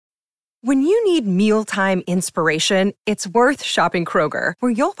When you need mealtime inspiration, it's worth shopping Kroger,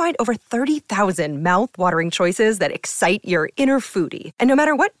 where you'll find over 30,000 mouth-watering choices that excite your inner foodie. And no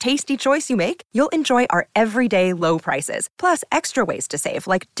matter what tasty choice you make, you'll enjoy our everyday low prices, plus extra ways to save,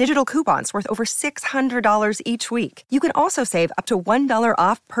 like digital coupons worth over $600 each week. You can also save up to $1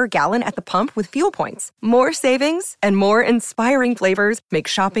 off per gallon at the pump with fuel points. More savings and more inspiring flavors make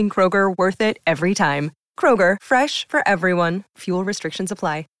shopping Kroger worth it every time. Kroger, fresh for everyone. Fuel restrictions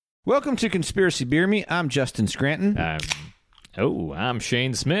apply. Welcome to Conspiracy Beer Me. I'm Justin Scranton. I'm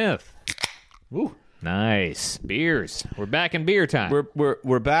Shane Smith. Ooh. Nice. Beers. We're back in beer time.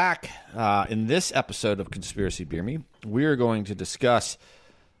 We're back. In this episode of Conspiracy Beer Me, we are going to discuss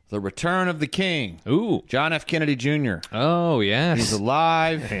the return of the king. Ooh. John F. Kennedy Jr. Oh, yes. He's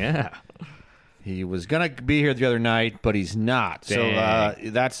alive. Yeah. He was going to be here the other night, but he's not. Dang. So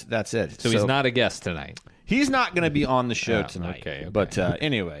that's it. So he's not a guest tonight. He's not going to be on the show tonight. Okay. But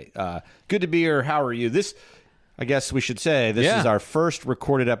anyway, good to be here. How are you? This, I guess we should say, this is our first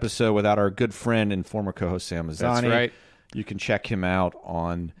recorded episode without our good friend and former co-host Sam Mazzani. That's right. You can check him out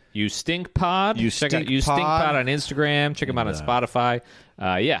on You Stink Pod. Check out You Stink Pod on Instagram. Check him out on Spotify.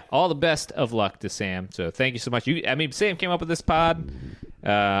 All the best of luck to Sam. So thank you so much. Sam came up with this pod on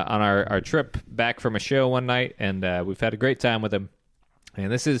our trip back from a show one night, and we've had a great time with him. And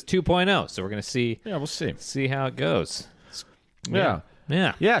this is 2.0, so we're going to see. Yeah, we'll see how it goes. Yeah.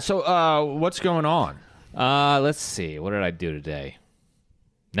 So what's going on? Let's see. What did I do today?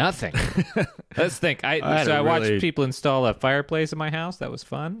 Nothing. Let's think. I watched people install a fireplace in my house. That was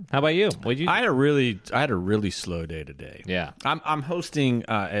fun. How about you? What'd you do? I had a really slow day today. Yeah. I'm hosting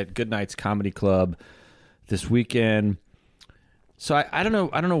at Goodnight's Comedy Club this weekend. So I don't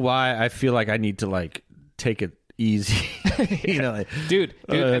know why I feel like I need to take it easy. Dude,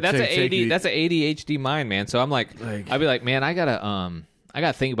 that's an ADHD mind, man. So I'm like I'd be like, man, I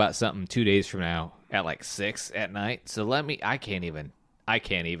gotta think about something 2 days from now at 6 at night. So I can't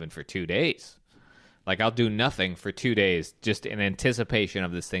even for 2 days. I'll do nothing for 2 days just in anticipation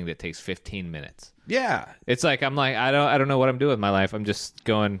of this thing that takes 15 minutes. Yeah. It's I don't know what I'm doing with my life. I'm just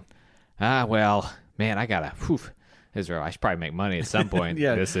going, well, man, I gotta Israel, I should probably make money at some point.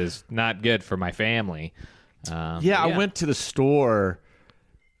 Yeah. This is not good for my family. I went to the store,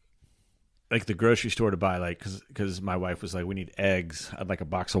 the grocery store, to buy because my wife was like, we need eggs. I'd like a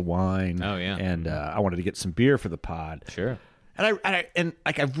box of wine. Oh yeah, and I wanted to get some beer for the pod. Sure. And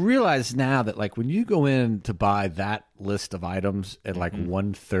I've realized now that when you go in to buy that list of items at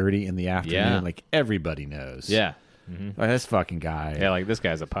 1:30 in the afternoon, everybody knows. Yeah. Mm-hmm. This fucking guy. Yeah, this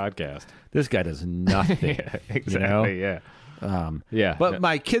guy's a podcast. This guy does nothing. Yeah, exactly. Yeah. Yeah. But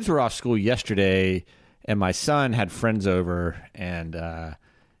my kids were off school yesterday. And my son had friends over, and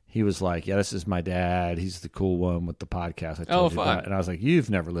he was like, yeah, this is my dad. He's the cool one with the podcast I told you fun. about. And I was like,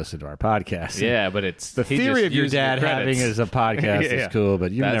 you've never listened to our podcast. Yeah, but it's... The theory of your dad having as a podcast is cool,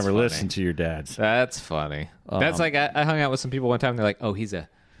 but you've never listened to your dad's. That's funny. That's I hung out with some people one time, and they're like, oh, he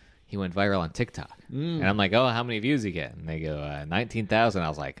went viral on TikTok. And I'm like, oh, how many views he get? And they go, 19,000. I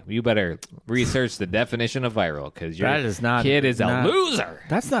was like, you better research the definition of viral, because your kid is a loser.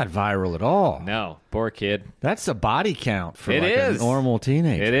 That's not viral at all. No, poor kid. That's a body count for a normal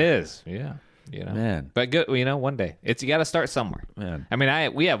teenager. It is, yeah. Man. But good, one day. You got to start somewhere. Man.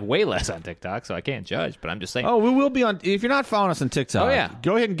 We have way less on TikTok, so I can't judge, but I'm just saying. Oh, we will be on. If you're not following us on TikTok,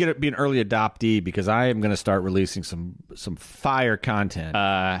 go ahead and be an early adoptee, because I am going to start releasing some fire content.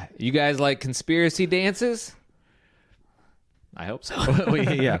 You guys like conspiracy dances? I hope so.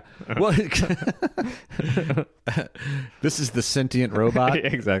 Yeah. Well, this is the sentient robot.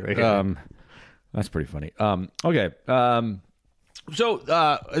 Exactly. That's pretty funny. Okay.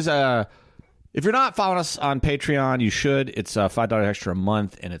 If you're not following us on Patreon, you should. It's $5 extra a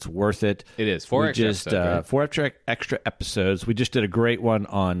month, and it's worth it. It is. Four extra episodes. We just did a great one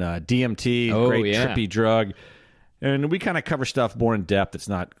on DMT, trippy drug. And we kind of cover stuff more in depth. It's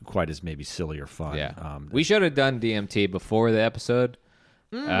not quite as maybe silly or fun. Yeah. We should have done DMT before the episode.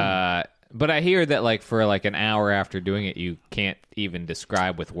 But I hear that for an hour after doing it, you can't even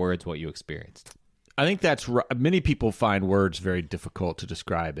describe with words what you experienced. I think that's right. Many people find words very difficult to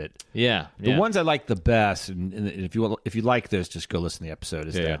describe it. Yeah. The ones I like the best, and if you like this, just go listen to the episode,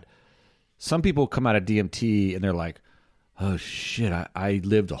 is that some people come out of DMT and they're like, oh, shit, I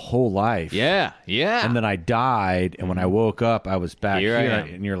lived a whole life. Yeah, yeah. And then I died, and when I woke up, I was back here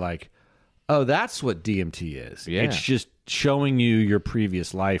and you're like, oh, that's what DMT is. Yeah. It's just showing you your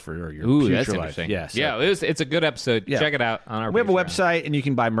previous life or your future that's life. Interesting. Yeah, so, yeah, it's a good episode. Yeah. Check it out on our We have a website, and you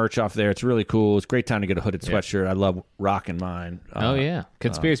can buy merch off there. It's really cool. It's a great time to get a hooded sweatshirt. I love rocking mine.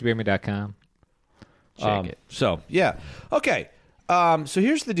 ConspiracyBeerMe.com. Check it. So, yeah. Okay. So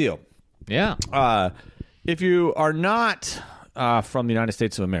here's the deal. Yeah. If you are not from the United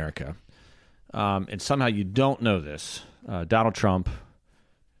States of America, and somehow you don't know this, Donald Trump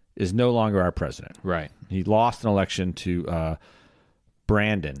is no longer our president. Right. He lost an election to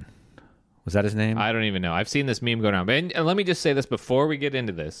Brandon. Was that his name? I don't even know. I've seen this meme go around. And let me just say this before we get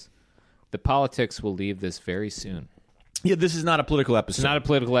into this. The politics will leave this very soon. Yeah, this is not a political episode. It's not a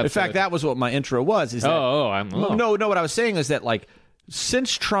political episode. In fact, that was what my intro was. Is that, No, what I was saying is that, like,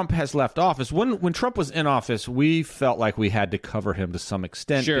 since Trump has left office, when Trump was in office, we felt like we had to cover him to some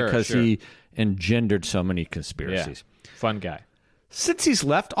extent because he engendered so many conspiracies. Yeah. Fun guy. Since he's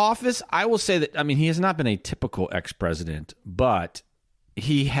left office, I will say that, I mean, he has not been a typical ex-president, but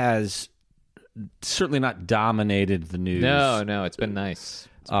he has certainly not dominated the news. No, it's been nice.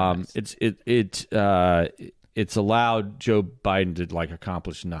 It's allowed Joe Biden to, like,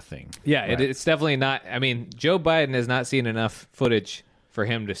 accomplish nothing. Yeah, right? it's definitely not. I mean, Joe Biden has not seen enough footage for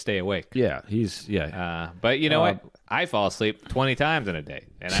him to stay awake. Yeah, but you know what? I fall asleep 20 times in a day,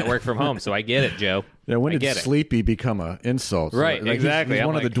 and I work from home, so I get it, Joe. Yeah, when did sleepy become an insult? Right, like, exactly. He's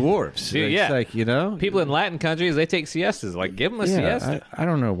one of the dwarves. Dude, it's like, you know, people in Latin countries, they take siestas. Like, give them a siesta. I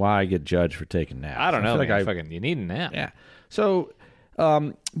don't know why I get judged for taking naps. I don't know. You need a nap. Yeah. So,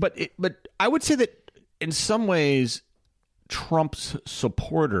 but I would say that in some ways, Trump's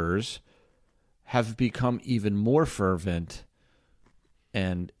supporters have become even more fervent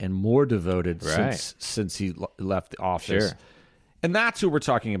and more devoted since he left the office. Sure. And that's who we're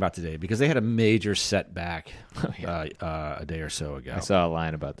talking about today, because they had a major setback a day or so ago. I saw a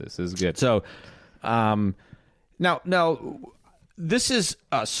line about this. This is good. So, now this is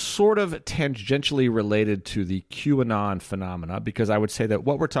sort of tangentially related to the QAnon phenomena, because I would say that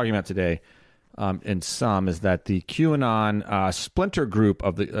what we're talking about today, in sum, is that the QAnon splinter group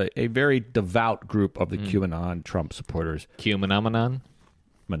of a very devout group of the QAnon Trump supporters. Q-phenomenon?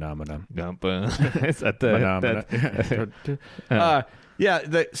 Phenomenon. Is that the...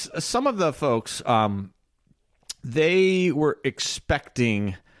 some of the folks, they were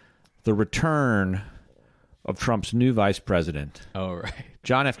expecting the return of Trump's new vice president. Oh, right.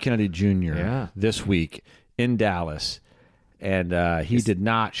 John F. Kennedy Jr. This week in Dallas, and he did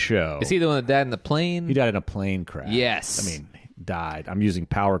not show. Is he the one that died in the plane? He died in a plane crash. Yes. I mean, died. I'm using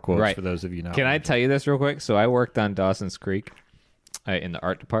power quotes for those of you not. Can I tell you this real quick? So I worked on Dawson's Creek. In the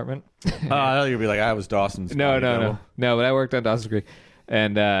art department. I thought you'd be like, I was Dawson's. No, but I worked on Dawson's Creek,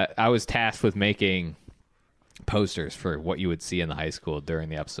 and I was tasked with making posters for what you would see in the high school during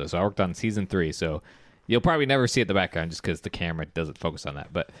the episode. So I worked on season 3. So you'll probably never see it in the background just because the camera doesn't focus on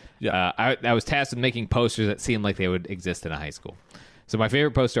that. But I was tasked with making posters that seemed like they would exist in a high school. So my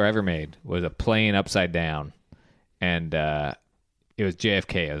favorite poster I ever made was a plane upside down, and it was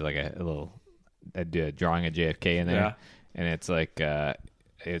JFK. It was like I did a drawing of JFK in there. Yeah. And it's like,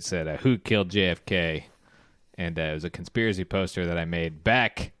 it said, who killed JFK? And it was a conspiracy poster that I made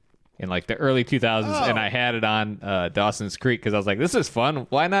back in like the early 2000s. And I had it on Dawson's Creek because I was like, this is fun.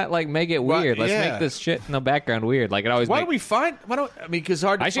 Why not like make it weird? Let's make this shit in the background weird. Like it always. Because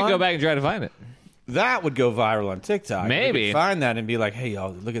hard to I should go back and try to find it. That would go viral on TikTok. Maybe. We could find that and be like, hey,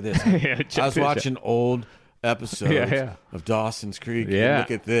 y'all, look at this. I was watching old episodes of Dawson's Creek. And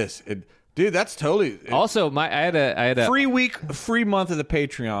look at this. Dude, that's totally. Also, I had a free month of the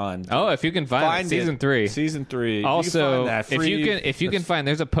Patreon. Oh, if you can find season 3. Season 3. Also, if you can find,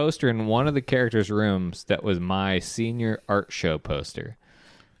 there's a poster in one of the characters' rooms that was my senior art show poster,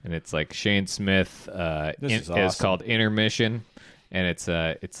 and it's like Shane Smith. It's called Intermission, and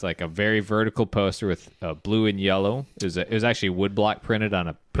it's like a very vertical poster with blue and yellow. It was actually woodblock printed on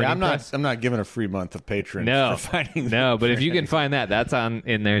a printing press. I'm not giving a free month of Patreon for finding that. But if you can find that, that's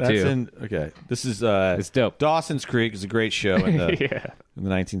in there too. Okay, this is it's dope. Dawson's Creek is a great show in the in the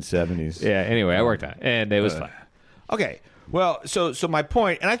 1970s. Yeah. Anyway, I worked on it, and it was fun. Okay. Well, so my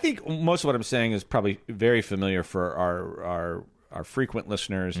point, and I think most of what I'm saying is probably very familiar for our frequent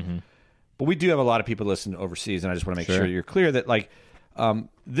listeners. Mm-hmm. But we do have a lot of people listen overseas, and I just want to make sure you're clear that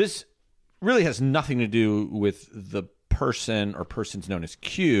this really has nothing to do with the person or persons known as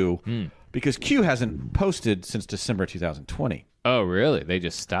Q, because Q hasn't posted since December 2020. Oh, really? They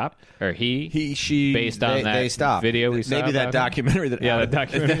just stopped? Or she, based on that they stopped. Video we saw? Maybe that documentary. The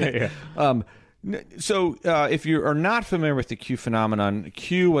documentary. So if you are not familiar with the Q phenomenon,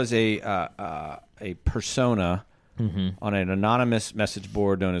 Q was a persona on an anonymous message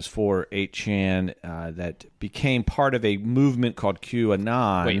board known as 4-8chan that became part of a movement called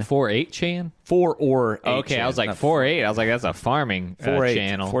QAnon. Wait, 4-8chan? 4 or 8. Okay, I was like 4-8. I was like, that's a farming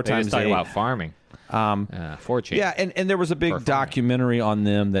channel. 4 times talking about farming. 4chan. Yeah, and there was a big documentary on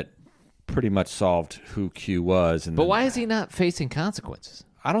them that pretty much solved who Q was. But why is he not facing consequences?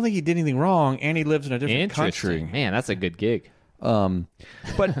 I don't think he did anything wrong, and he lives in a different country. Man, that's a good gig.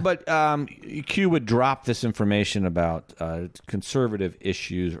 But Q would drop this information about conservative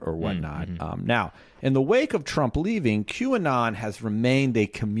issues or whatnot. Now, in the wake of Trump leaving, QAnon has remained a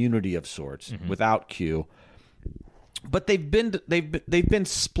community of sorts without Q, but they've been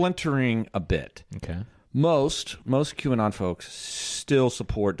splintering a bit. Okay. Most QAnon folks still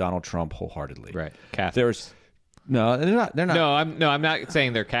support Donald Trump wholeheartedly. Right. Catholics. No, they're not. I'm not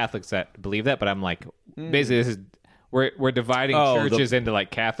saying they're Catholics that believe that, but I'm like, basically, this is we're dividing churches into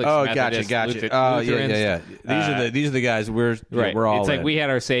like Catholics, Methodists, gotcha. Lutherans. Yeah. These are the guys we're all. It's like in. we had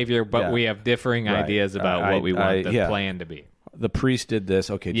our Savior, but we have differing ideas about what we want the plan to be. The priest did this.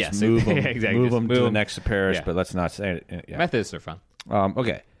 Okay, just move them, move them to the next parish, but let's not say it. Yeah. Methodists are fun.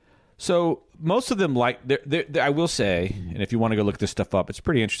 Okay. So most of them I will say, and if you want to go look this stuff up, it's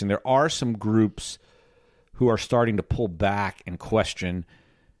pretty interesting. There are some groups who are starting to pull back and question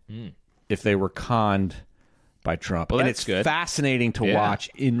if they were conned by Trump. Well, and it's good. Fascinating to watch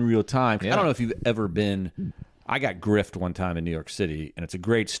in real time. I don't know if you've ever been... I got griffed one time in New York City, and it's a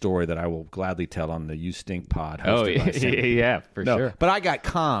great story that I will gladly tell on the You Stink pod. Yeah, for sure. But I got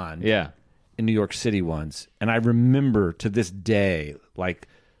conned in New York City once, and I remember to this day, like...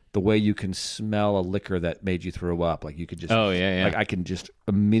 the way you can smell a liquor that made you throw up, like you could just, like I can just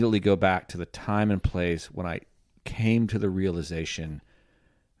immediately go back to the time and place when I came to the realization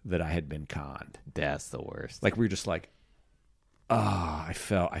that I had been conned. That's the worst. Like we were just like, I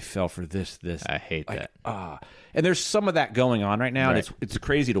fell for this. I hate that. And there's some of that going on right now. Right. And it's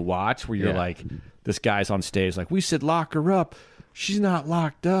crazy to watch where you're like, this guy's on stage like, we said lock her up. She's not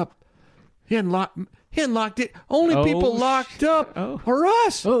locked up. He hadn't locked it. Only people locked up are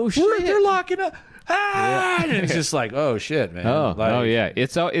us. Oh, shit. They're locking up. And it's just like, oh, shit, man. Yeah.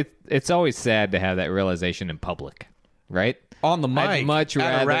 It's always sad to have that realization in public, right? On the mic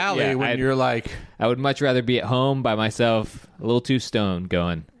at a rally when you're like... I would much rather be at home by myself, a little too stoned,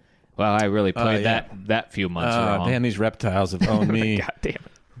 going, well, I really played that few months wrong. Man, these reptiles have owned me. God damn it.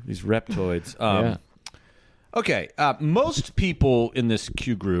 These reptoids. Okay, most people in this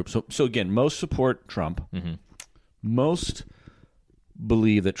Q group, so again, most support Trump. Most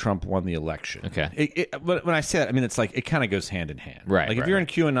believe that Trump won the election. Okay. When I say that, I mean, it's like, it kind of goes hand in hand. Right. Like if you're in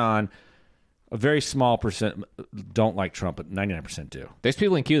QAnon, a very small percent don't like Trump, but 99% do. There's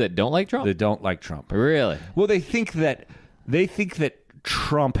people in Q that don't like Trump? They don't like Trump. Really? Well, they think that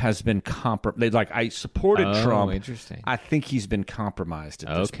Trump has been compromised. Like, I supported Trump. Interesting. I think he's been compromised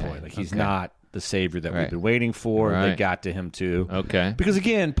at this point. Like, he's not the savior that we've been waiting for. They got to him too. Okay. Because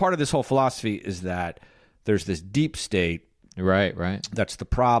again, part of this whole philosophy is that there's this deep state. Right. That's the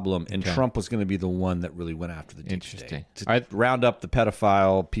problem, and Trump was going to be the one that really went after the deep Interesting. state. To round up the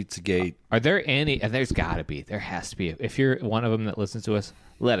pedophile, Pizzagate. Are there any, and there's got to be, there has to be, if you're one of them that listens to us,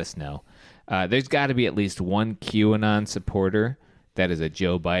 let us know. There's got to be at least one QAnon supporter that is a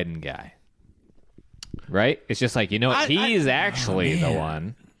Joe Biden guy. Right? It's just like, he's actually the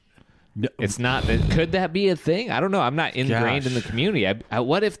one. No. It's not that. Could that be a thing? I don't know. I'm not ingrained in the community.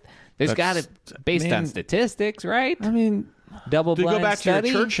 What if there's got to, based on statistics, right? I mean, double blind to go back study?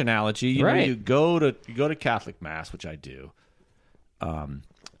 to your church analogy, you go to Catholic Mass, which I do,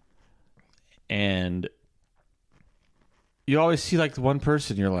 and you always see like the one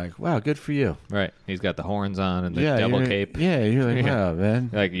person. You're like, wow, good for you. Right. He's got the horns on and the double cape. Yeah, you're like, wow, man.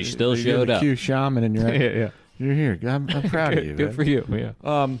 Like you still showed you're the up. Q shaman, and you're you're here. I'm proud of you. Good for you.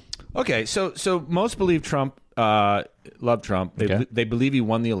 Yeah. Okay, so most believe Trump, love Trump. They believe he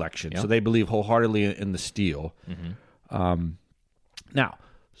won the election, so they believe wholeheartedly in the steal. Now,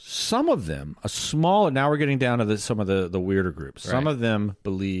 some of them, now we're getting down to some of the weirder groups. Some of them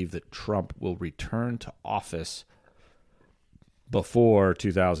believe that Trump will return to office before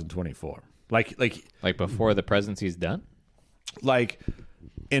 2024. Like before the presidency's done? Like,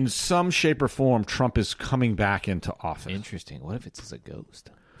 in some shape or form, Trump is coming back into office. Interesting. What if it's as a ghost?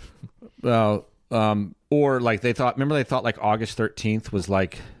 Well, or like they thought like August 13th was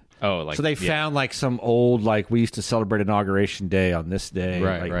like, so they found like some old, like we used to celebrate Inauguration Day on this day.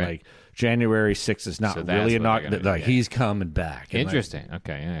 Right. Like January 6th is not really like he's coming back. Interesting.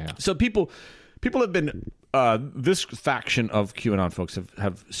 Okay. Yeah. So people have been, this faction of QAnon folks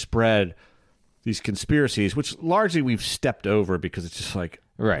have spread these conspiracies, which largely we've stepped over because it's just like,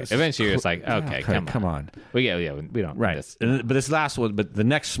 right. Eventually, it's like, okay, come on. We don't. Right. But this last one, but the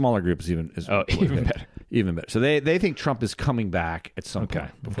next smaller group is even better. Even better. So they think Trump is coming back at some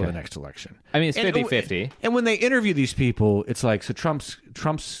point before the next election. I mean, it's 50-50. And when they interview these people, it's like, so Trump's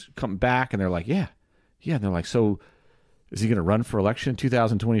coming back, and they're like, yeah. And they're like, so is he going to run for election in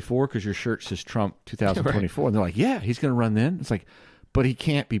 2024? Because your shirt says Trump 2024. Right. And they're like, yeah, he's going to run then. It's like, but he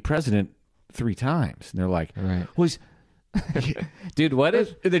can't be president 3 times. And they're like, right. Well, he's... Dude, what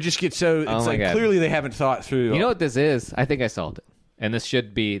if... They just get so... It's like, clearly they haven't thought through... You know what this is? I think I solved it. And this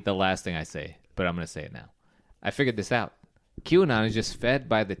should be the last thing I say, but I'm going to say it now. I figured this out. QAnon is just fed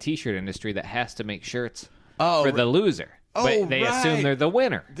by the T-shirt industry that has to make shirts for the loser. But they assume they're the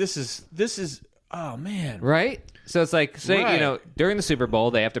winner. This is... Oh, man. Right? So it's like, say, during the Super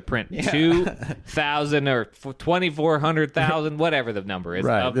Bowl, they have to print 2,000 or 2,400,000, whatever the number is,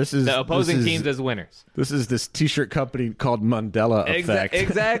 right. of the opposing teams as winners. This is this T-shirt company called Mandela Effect.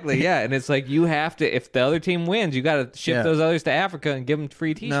 Exactly, yeah. And it's like, you have to, if the other team wins, you got to ship those others to Africa and give them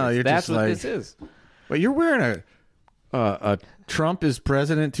free T-shirts. No, That's what this is. But you're wearing a Trump is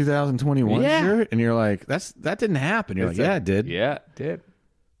president 2021 shirt, and you're like, that didn't happen. You're yeah, it did. Yeah, it did.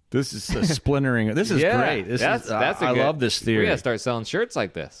 This is a splintering. This is great. I love this theory. We got to start selling shirts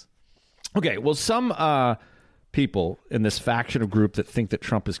like this. Okay, well, some people in this faction of group that think that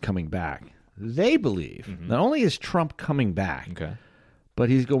Trump is coming back, they believe not only is Trump coming back, but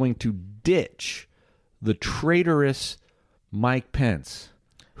he's going to ditch the traitorous Mike Pence,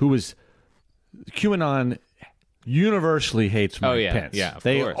 who is QAnon universally hates Mike Pence. Yeah,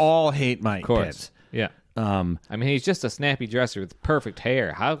 they all hate Mike Pence. Yeah. I mean, he's just a snappy dresser with perfect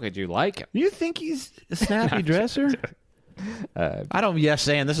hair. How could you like him? You think he's a snappy dresser? I don't yes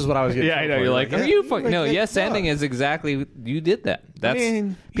and. This is what I was getting. Yeah, I know. You're like, are you fucking... No, yes ending is exactly... You did that. That's... I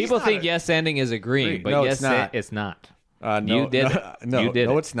mean, people think yes ending is agreeing, but no, yes, it's not. No, you did it. No, you did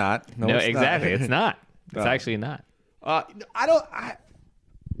no, it. it's not. No, it's exactly. not. It's not. It's actually not. I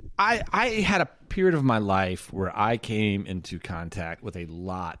had a period of my life where I came into contact with a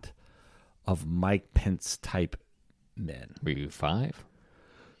lot of Mike Pence type men. Were you 5?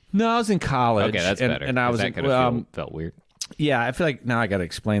 No, I was in college. Okay, that's better. And I was felt weird. Yeah, I feel like now I got to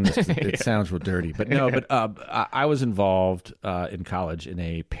explain this. It sounds real dirty, but no. But I was involved in college in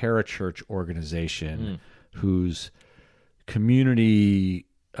a parachurch organization whose community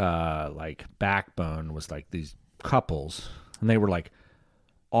like backbone was like these couples, and they were like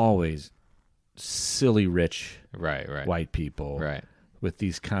always silly rich, right, white people, right, with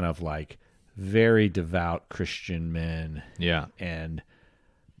these kind of like very devout Christian men, and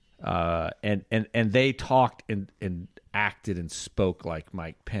they talked and acted and spoke like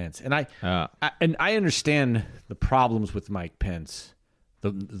Mike Pence, and I understand the problems with Mike Pence,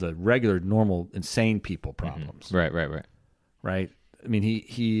 the regular normal insane people problems, right. I mean,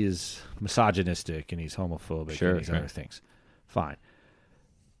 he is misogynistic and he's homophobic and these other things. Fine.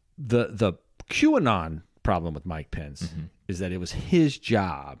 The QAnon problem with Mike Pence is that it was his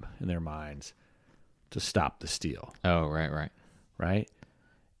job in their minds to stop the steal. Oh, right.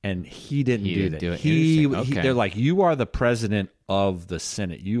 And he didn't do that. Okay. They're like, you are the president of the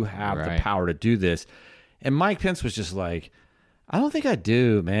Senate. You have the power to do this. And Mike Pence was just like, I don't think I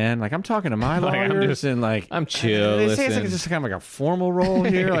do, man. Like, I'm talking to my lawyers I'm chill. They say it's like just kind of like a formal role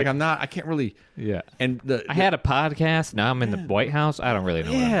here. Like, I can't really. Yeah. And I had a podcast. Now I'm in the White House. I don't really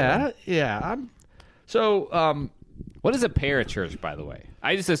know. What is a parachurch, by the way?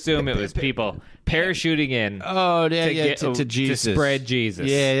 I just assume it was people parachuting in. Oh, yeah, to Jesus. To spread Jesus.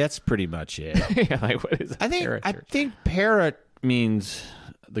 Yeah, that's pretty much it. Like, what is a parachurch? I think para means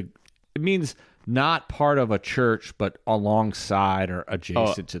it means not part of a church, but alongside or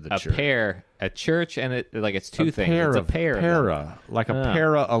adjacent to the church. A church, and it's two things. It's a pair. Like a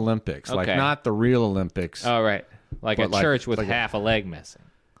para-Olympics. Okay. Like not the real Olympics. Oh, right. Like a church with half a leg missing.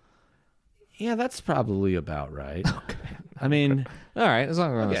 Yeah, that's probably about right. Okay. I mean... All right, as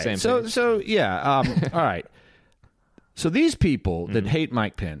long as we're on the same page. All right. So these people that hate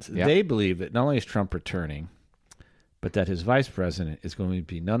Mike Pence, they believe that not only is Trump returning, but that his vice president is going to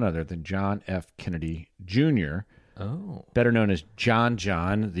be none other than John F. Kennedy Jr., better known as John,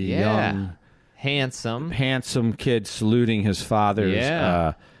 the young... Handsome kid saluting his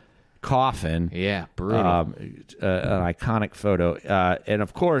father's coffin. Yeah, brutal. An iconic photo. And,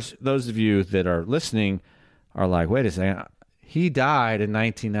 of course, those of you that are listening are like, wait a second, he died in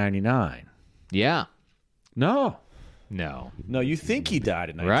 1999. Yeah. No, you think he died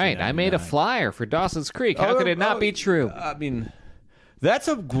in 1999. Right. I made a flyer for Dawson's Creek. How could it not be true? I mean, that's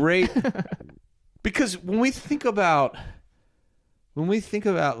a great... because when we think about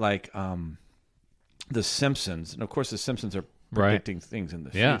like The Simpsons, and of course The Simpsons are predicting things in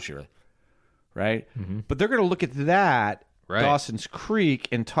the future, right? Mm-hmm. But they're going to look at that, Dawson's Creek,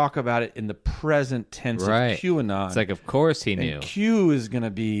 and talk about it in the present tense of QAnon. It's like, of course he knew. And Q is going to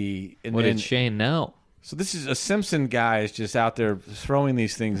be... What did Shane know? So this is a Simpson guy is just out there throwing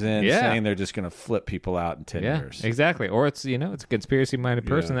these things in, saying they're just going to flip people out in 10 years. Exactly. Or it's, it's a conspiracy-minded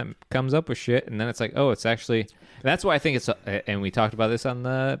person that comes up with shit, and then it's like, oh, it's actually... That's why I think it's... And we talked about this on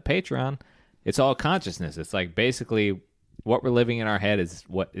the Patreon. It's all consciousness. It's like basically what we're living in our head is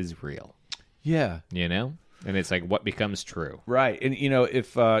what is real. Yeah. And it's like what becomes true. Right. And,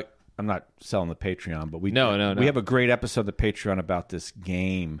 if... I'm not selling the Patreon, but we have a great episode of the Patreon about this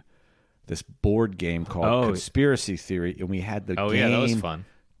game, this board game called Conspiracy Theory, and we had the game that was fun.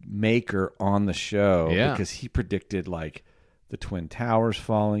 Maker on the show because he predicted like the Twin Towers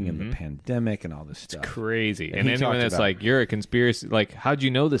falling and the pandemic and all this stuff. It's crazy. And anyone that's like, you're a conspiracy, like, how'd you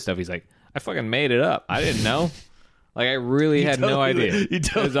know this stuff? He's like, I fucking made it up. I didn't know. Like, I really had no idea.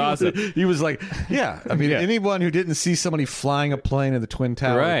 It was awesome. He was like, anyone who didn't see somebody flying a plane in the Twin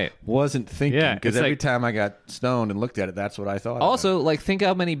Towers wasn't thinking. Because every time I got stoned and looked at it, that's what I thought. Also, like, think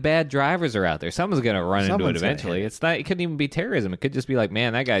how many bad drivers are out there. Someone's going to run into it eventually. It's not. It couldn't even be terrorism. It could just be like,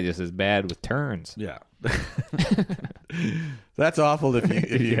 man, that guy just is bad with turns. Yeah. That's awful if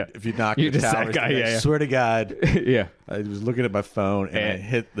you knock the towers. I swear to God. I was looking at my phone and I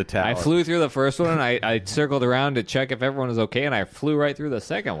hit the tower. I flew through the first one and I circled around to check if everyone was okay, and I flew right through the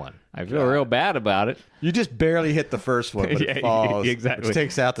second one. I feel real bad about it. You just barely hit the first one, but it falls. Exactly. Which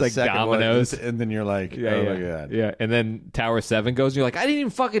takes out the second dominoes. one, and then you're like, oh my God. Yeah, and then Tower 7 goes, and you're like, I didn't even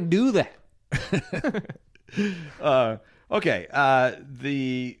fucking do that. Okay,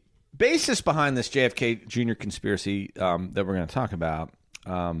 the basis behind this JFK Jr. conspiracy that we're going to talk about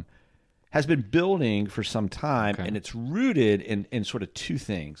has been building for some time, and it's rooted in sort of two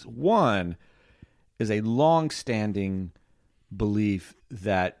things. One is a long-standing belief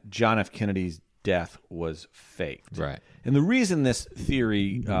that John F. Kennedy's death was faked. Right. And the reason this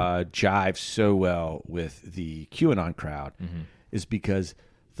theory jives so well with the QAnon crowd is because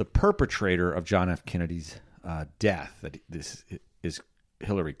the perpetrator of John F. Kennedy's death, that this is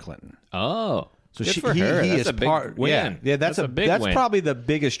Hillary Clinton. Oh, so good for her. That's a big win. Yeah, that's a big win. That's probably the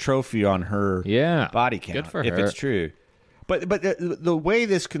biggest trophy on her body count. Good for if her. It's true. But the way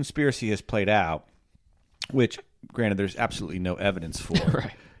this conspiracy has played out, which granted there's absolutely no evidence for,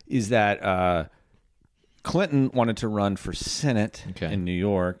 is that Clinton wanted to run for Senate in New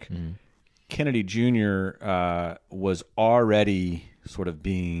York. Kennedy Jr. Was already sort of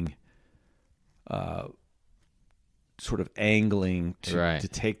being sort of angling to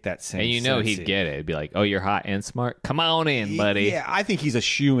take that same and Senate he'd seat. get it. It'd be like, oh, you're hot and smart. Come on in, buddy. Yeah, I think he's a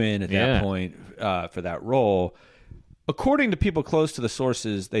shoo-in at that point for that role. According to people close to the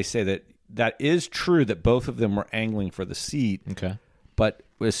sources, they say that is true, that both of them were angling for the seat. Okay. But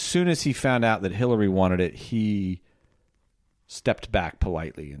as soon as he found out that Hillary wanted it, he stepped back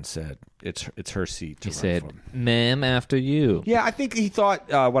politely and said, it's her seat to run said, for. ma'am, after you. Yeah, I think he thought,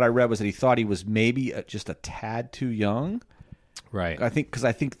 what I read was that he thought he was maybe just a tad too young. Right. I think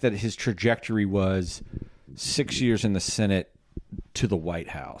that his trajectory was 6 years in the Senate to the White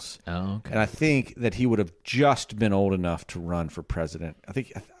House. Oh, okay. And I think that he would have just been old enough to run for president. I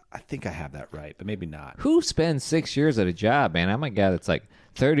think I have that right, but maybe not. Who spends 6 years at a job, man? I'm a guy that's like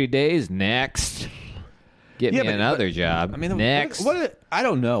 30 days next. Get me another job. I mean, next. I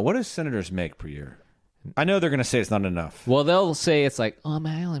don't know. What do senators make per year? I know they're going to say it's not enough. Well, they'll say it's like, oh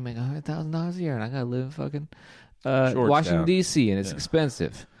man, I only make $100,000 a year, and I got to live in fucking Washington D.C. and it's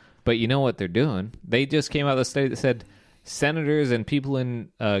expensive. But you know what they're doing? They just came out with a study that said senators and people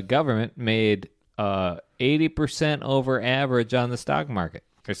in government made 80% over average on the stock market.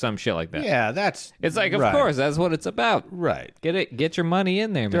 Or some shit like that. Yeah, it's like, of course, that's what it's about. Right. Get your money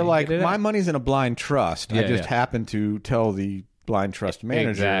in there, man. They're like, my money's in a blind trust. I just happen to tell the blind trust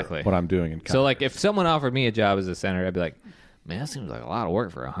manager what I'm doing in Congress. So, like, if someone offered me a job as a senator, I'd be like, man, that seems like a lot of work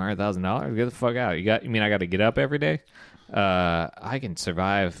for $100,000. Get the fuck out. You mean I got to get up every day? I can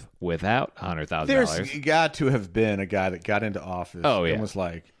survive without $100,000. There's got to have been a guy that got into office and was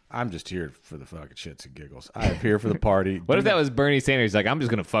like, I'm just here for the fucking shits and giggles. I'm here for the party. What if that was Bernie Sanders? Like, I'm just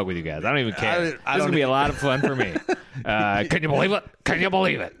going to fuck with you guys. I don't even care. This is going to be a lot of fun for me. Can you believe it? Can you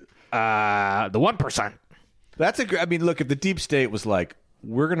believe it? The 1%. That's I mean, look, if the deep state was like,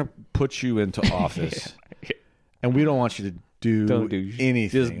 we're going to put you into office and we don't want you to do anything.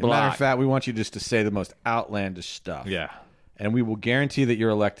 Just matter of fact, we want you just to say the most outlandish stuff. Yeah. And we will guarantee that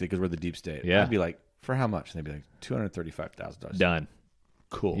you're elected because we're the deep state. Yeah. I'd be like, for how much? And they'd be like, $235,000. Done.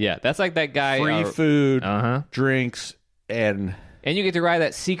 Cool. Yeah, that's like that guy. Free food, drinks, and you get to ride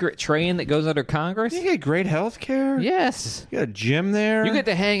that secret train that goes under Congress. You get great health care. Yes. You got a gym there. You get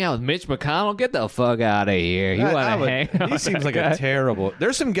to hang out with Mitch McConnell. Get the fuck out of here. You want to hang out? He seems like a terrible.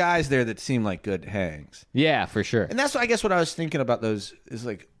 There's some guys there that seem like good hangs. Yeah, for sure. And that's, I guess, what I was thinking about those is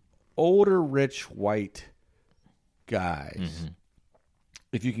like, older, rich, white guys,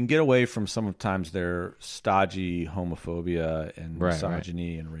 if you can get away from sometimes their stodgy homophobia and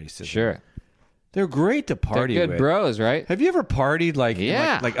misogyny and racism, they're great to party they're good with. Bros, right? Have you ever partied like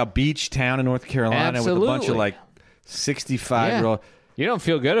a beach town in North Carolina with a bunch of like 65-year-old? You don't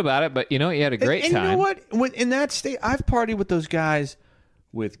feel good about it, but you had a great time. And you know what? When, in that state, I've partied with those guys,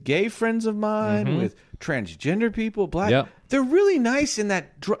 with gay friends of mine, with transgender people, black. Yep. They're really nice in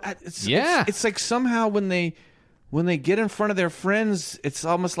that. It's like somehow when they get in front of their friends, it's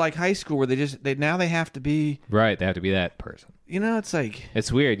almost like high school where they have to be right. They have to be that person. It's like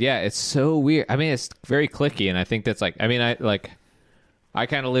it's weird. Yeah, it's so weird. I mean, it's very cliquey, and I think that's like. I mean, I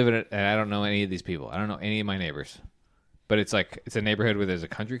kind of live in it, and I don't know any of these people. I don't know any of my neighbors. But it's like it's a neighborhood where there's a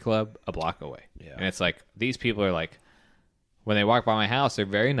country club a block away. Yeah. And it's like these people are like when they walk by my house, they're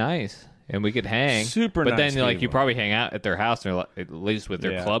very nice. And we could hang. Super but nice. But then you probably hang out at their house and at least with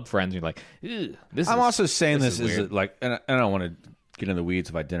their club friends, and you're like, this I'm also saying this is like, and I don't want to get in the weeds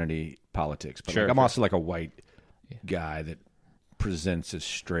of identity politics, but I'm also like a white guy that presents as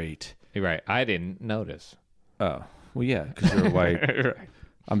straight. You're right. I didn't notice. Oh. Well, yeah, because you're white. Right.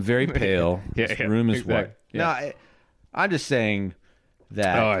 I'm very pale. This room is white. Yeah. No, I'm just saying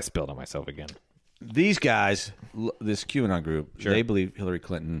that... Oh, I spilled on myself again. These guys, this QAnon group, they believe Hillary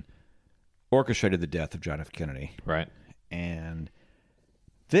Clinton orchestrated the death of John F. Kennedy. Right. And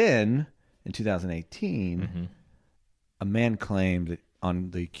then, in 2018, a man claimed that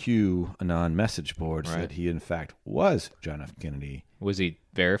on the QAnon message boards that he, in fact, was John F. Kennedy. Was he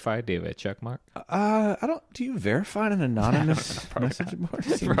verified? Do you have a check mark? I don't... Do you verify an anonymous message board?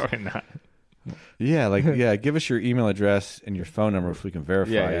 Probably not. Yeah, give us your email address and your phone number if we can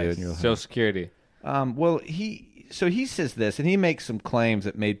verify you. And Social Security. Well, he says this, and he makes some claims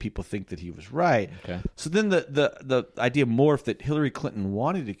that made people think that he was right. Okay. So then the idea morphed that Hillary Clinton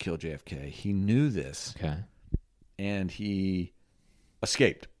wanted to kill JFK. He knew this. Okay. And he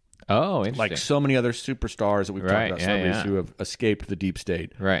escaped. Oh, interesting. Like so many other superstars that we've talked about, celebrities who have escaped the deep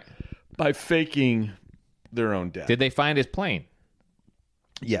state. Right. By faking their own death. Did they find his plane?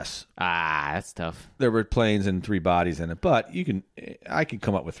 Yes. That's tough. There were planes and 3 bodies in it, but I can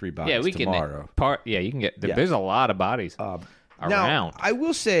come up with 3 bodies tomorrow. You can get. There's a lot of bodies around. Now, I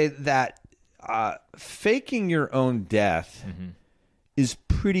will say that faking your own death is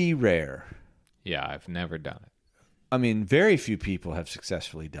pretty rare. Yeah, I've never done it. I mean, very few people have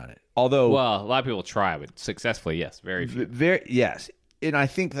successfully done it. Although, well, a lot of people try, but successfully, yes, very few. Yes, and I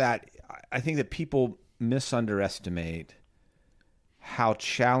think that people misunderestimate how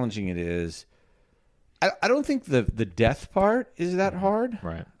challenging it is. I don't think the death part is that hard.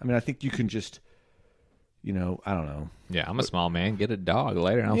 Right. I mean, I think you can just, I don't know. Yeah, I'm a small man. Get a dog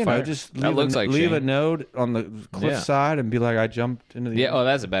later, and I'll fight. Just leave a note on the cliffside and be like, I jumped into the. Yeah. Oh,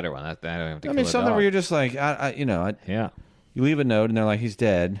 that's a better one. I don't have to I mean, something where you're just like, yeah. You leave a note and they're like, he's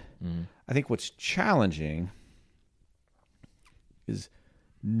dead. I think what's challenging is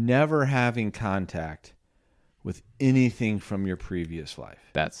never having contact with anything from your previous life.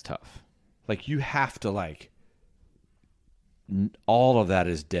 That's tough. Like, you have to, all of that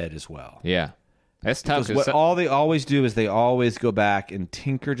is dead as well. Yeah. That's tough. Because all they always do is they always go back and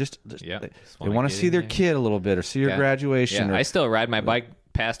tinker. They want to see their kid a little bit or see your graduation. Yeah. I still ride my bike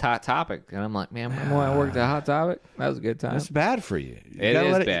past Hot Topic, and I'm like, man, remember when I worked at Hot Topic? That was a good time. That's bad for you. It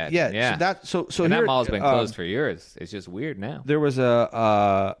is bad. Yeah. So that mall's been closed for years. It's just weird now. There was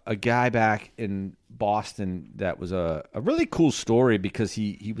a guy back in Boston that was a really cool story because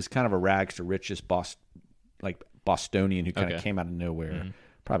he was kind of a rags to riches Bostonian who kind of came out of nowhere.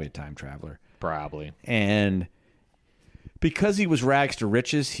 Probably a time traveler. Probably. And because he was rags to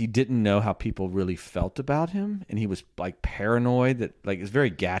riches, he didn't know how people really felt about him, and he was paranoid that it's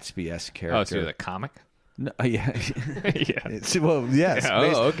very Gatsby-esque character. Oh, so you're the comic? No, yeah. Yeah. Well, yes.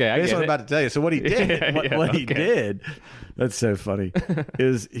 Yeah. Okay. I get what I'm about to tell you. So what he did, he did, that's so funny,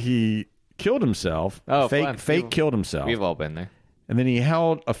 is he killed himself. Oh, fake killed himself. We've all been there. And then he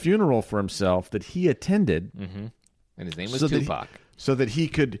held a funeral for himself that he attended. And his name was Tupac. So that he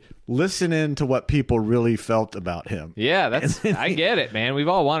could listen in to what people really felt about him. Yeah, I get it, man. We've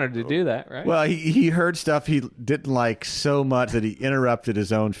all wanted to do that, right? Well, he heard stuff he didn't like so much that he interrupted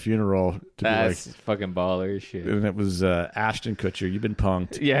his own funeral. That's fucking baller shit. And it was Ashton Kutcher. You've been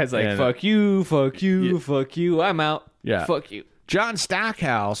punked. Yeah, it's like, fuck you, fuck you, fuck you. I'm out. Yeah. Fuck you. John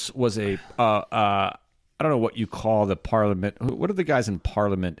Stackhouse was I don't know what you call the parliament. What are the guys in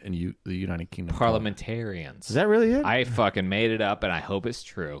parliament in the United Kingdom? Parliamentarians. Is that really it? I fucking made it up, and I hope it's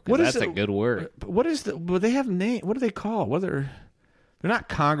true. Because that's a good word. What is the? Well, they have name. What are they called? They're not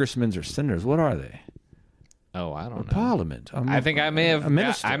congressmen or senators. What are they? Oh, I don't know. Parliament. I think I may have. A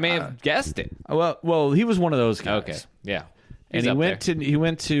minister. I may have guessed it. Well, he was one of those guys. Okay. Yeah. And he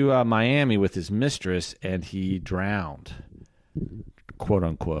went to Miami with his mistress, and he drowned, quote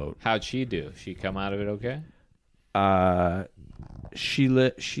unquote. How'd she do? She come out of it okay? She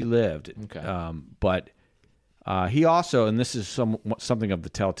lived. Okay. But he also, and this is something of the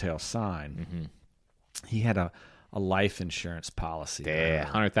telltale sign. He had a life insurance policy. Yeah,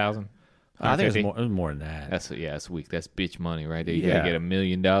 100,000. I think it was more than that. That's weak. That's bitch money right there. You gotta get $1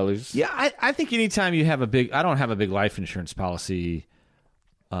 million. Yeah, I think anytime you have I don't have a big life insurance policy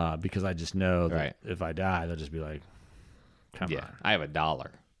because I just know that if I die, they'll just be like, come on. I have $1.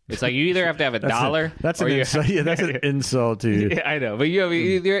 It's like you either have to have $1. That's an insult. Yeah, that's an insult to you. Yeah, I know, but you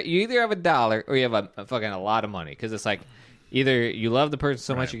either have $1 or you have a fucking a lot of money because it's like either you love the person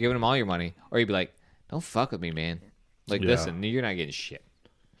so much you're giving them all your money, or you'd be like, don't fuck with me, man. Like, listen, you're not getting shit.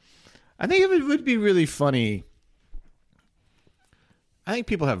 I think it would be really funny. I think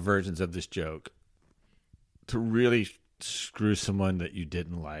people have versions of this joke to really screw someone that you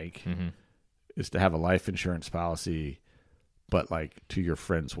didn't like is to have a life insurance policy, but like to your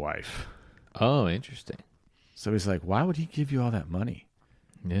friend's wife. Oh, interesting. So he's like, why would he give you all that money?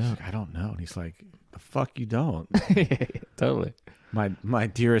 Yeah. Like, I don't know. And he's like, the fuck you don't. Totally. My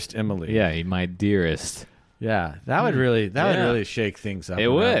dearest Emily. Yeah, my dearest. Yeah, that would really shake things up. It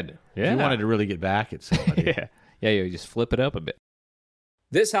would. Yeah. If you wanted to really get back at somebody. You just flip it up a bit.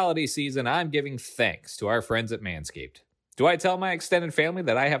 This holiday season, I'm giving thanks to our friends at Manscaped. Do I tell my extended family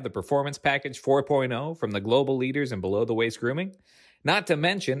that I have the Performance Package 4.0 from the global leaders in below-the-waist grooming? Not to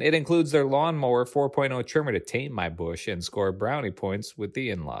mention, it includes their Lawnmower 4.0 trimmer to tame my bush and score brownie points with the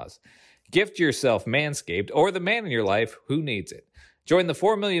in-laws. Gift yourself Manscaped or the man in your life who needs it. Join the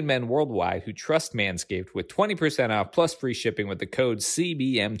 4 million men worldwide who trust Manscaped with 20% off plus free shipping with the code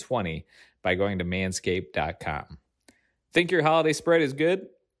CBM20 by going to manscaped.com. Think your holiday spread is good?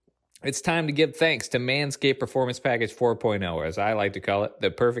 It's time to give thanks to Manscaped Performance Package 4.0, or as I like to call it,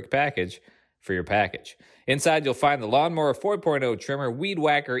 the perfect package for your package. Inside, you'll find the Lawnmower 4.0 trimmer, Weed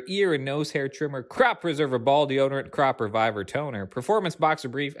Whacker ear and nose hair trimmer, Crop Preserver ball deodorant, Crop Reviver toner, Performance Boxer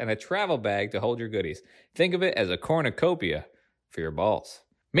Brief, and a travel bag to hold your goodies. Think of it as a cornucopia for your balls.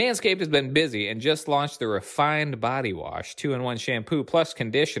 Manscaped has been busy and just launched the Refined Body Wash 2-in-1 shampoo plus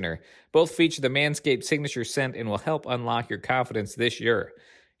conditioner. Both feature the Manscaped signature scent and will help unlock your confidence this year.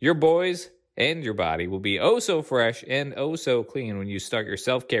 Your boys and your body will be oh so fresh and oh so clean when you start your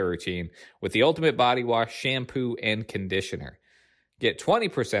self-care routine with the Ultimate Body Wash shampoo and conditioner. Get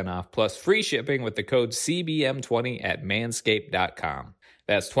 20% off plus free shipping with the code CBM20 at manscaped.com.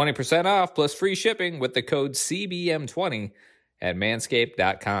 That's 20% off plus free shipping with the code CBM20 at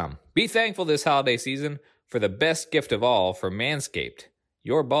manscaped.com. Be thankful this holiday season for the best gift of all from Manscaped.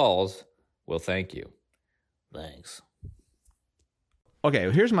 Your balls will thank you. Thanks.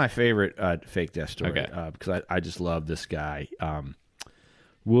 Okay, here's my favorite fake death story because I just love this guy,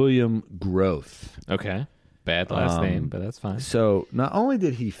 William Groth. Okay, bad last name, but that's fine. So not only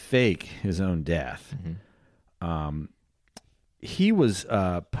did he fake his own death, he was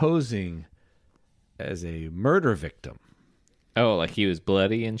posing as a murder victim. Oh, like he was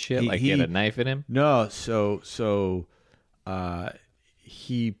bloody and shit? He had a knife in him? No, so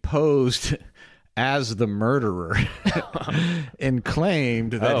he posed as the murderer and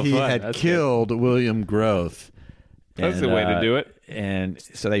claimed that he had killed William Groth. That's the way to do it. And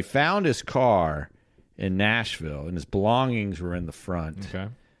so they found his car in Nashville, and his belongings were in the front. Okay.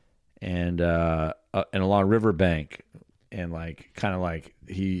 And along riverbank, and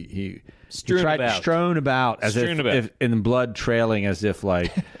he strewn about as if in blood trailing, as if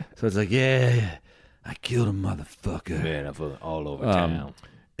like so it's like yeah, I killed a motherfucker. Man, all over town.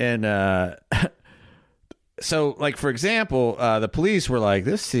 And so, like, for example, the police were like,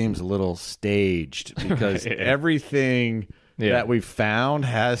 this seems a little staged because everything that we found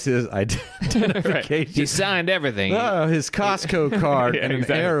has his identification. He signed everything. Oh, his Costco card and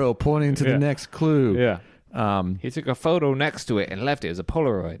an arrow pointing to the next clue. Yeah. He took a photo next to it and left it as a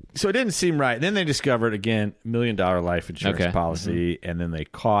Polaroid. So it didn't seem right. Then they discovered, again, $1 million life insurance policy, and then they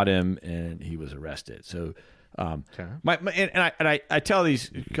caught him, and he was arrested. So I tell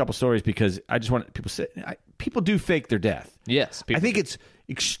these couple stories because I just want people to say people do fake their death. Yes, I think it's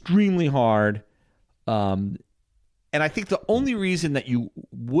extremely hard, and I think the only reason that you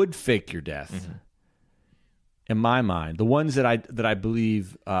would fake your death, in my mind, the ones that I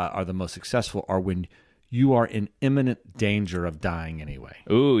believe are the most successful are when you are in imminent danger of dying anyway.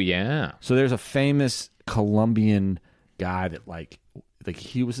 Ooh, yeah. So there's a famous Colombian guy that like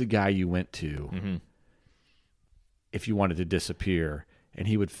he was the guy you went to if you wanted to disappear, and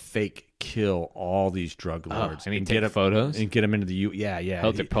he would fake kill all these drug lords and take photos and get them into the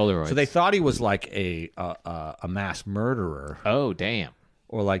Held their Polaroids. So they thought he was like a mass murderer. Oh, damn.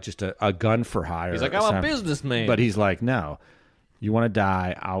 Or like just a gun for hire. He's like, I'm a businessman. But he's like, no, you want to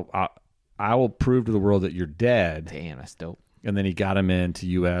die? I will prove to the world that you're dead. Damn, that's dope. And then he got him into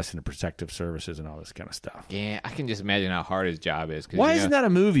U.S. and protective services and all this kind of stuff. Yeah, I can just imagine how hard his job is. Why isn't that a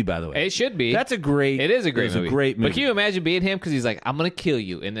movie, by the way? It should be. It is a great movie. A great movie. But can you imagine being him? Because he's like, I'm going to kill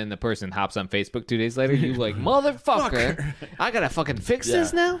you. And then the person hops on Facebook 2 days later. He's like, motherfucker, I got to fucking fix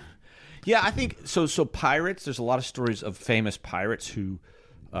this now? Yeah, I think so. So pirates, there's a lot of stories of famous pirates who,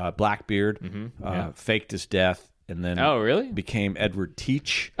 Blackbeard, faked his death. And then really? Became Edward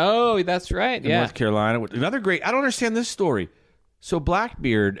Teach. Oh, that's right. In North Carolina. Another great, I don't understand this story. So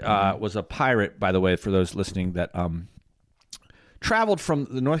Blackbeard was a pirate, by the way, for those listening, that traveled from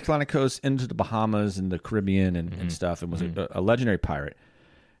the North Carolina coast into the Bahamas and the Caribbean and stuff, and was a legendary pirate.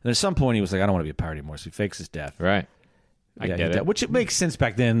 And at some point he was like, I don't want to be a pirate anymore, so he fakes his death. Right. I get it. Which it makes sense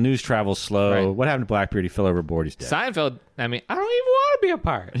back then. News travels slow. Right. What happened to Blackbeard? He fell overboard. He's dead. Seinfeld, I mean, I don't even want to be a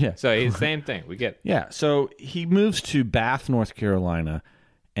pirate. Yeah. So he's the same thing. We get it. Yeah. So he moves to Bath, North Carolina,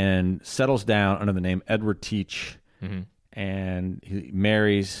 and settles down under the name Edward Teach, and he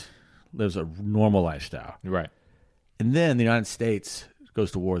marries, lives a normal lifestyle. Right. And then the United States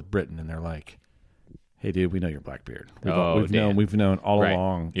goes to war with Britain, and they're like, hey, dude, we know you're Blackbeard. We've known all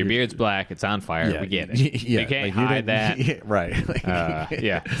along. Your beard's black. It's on fire. We get it. Yeah, you can't hide that. Yeah, right.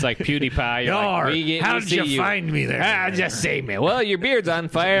 Yeah. It's like PewDiePie. You're how did you find me there? Just save me. Well, your beard's on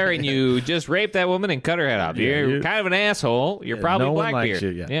fire, and you just raped that woman and cut her head off. You're kind of an asshole. You're probably no Blackbeard. One likes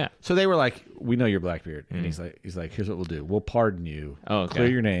you, yeah. So they were like, we know you're Blackbeard. And he's like, here's what we'll do. We'll pardon you. Clear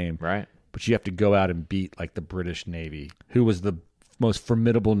your name. Right. But you have to go out and beat like the British Navy, who was the most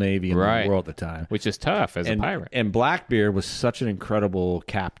formidable navy in the world at the time. Which is tough as a pirate. And Blackbeard was such an incredible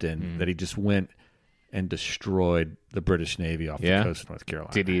captain that he just went and destroyed the British Navy off the coast of North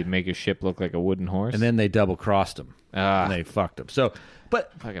Carolina. Did he make his ship look like a wooden horse? And then they double-crossed him. And they fucked him. So,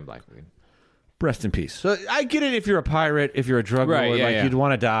 but fucking Blackbeard. Rest in peace. So I get it if you're a pirate, if you're a drug lord, you'd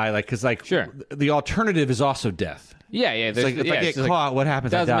want to die. Like, because the alternative is also death. Yeah. It's like, if I get caught, what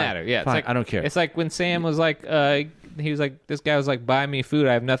happens? Doesn't matter. Yeah. Fine, it's like, I don't care. It's like when Sam was like, he was like, this guy was like, buy me food.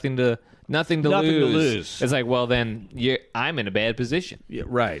 I have nothing to lose. It's like, well, then I'm in a bad position. Yeah,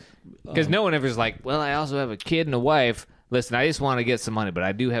 right. Because no one ever's like, well, I also have a kid and a wife. Listen, I just want to get some money, but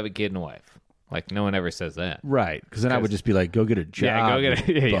I do have a kid and a wife. Like, no one ever says that. Right. Because then I would just be like, go get a job. Yeah, go get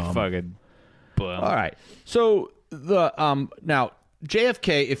a you fucking bum. All right. So the now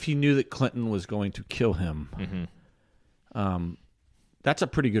JFK, if he knew that Clinton was going to kill him, that's a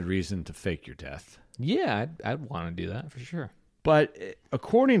pretty good reason to fake your death. Yeah, I'd want to do that for sure. But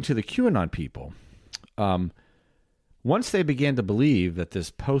according to the QAnon people, once they began to believe that this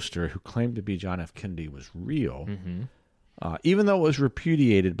poster who claimed to be John F. Kennedy was real, even though it was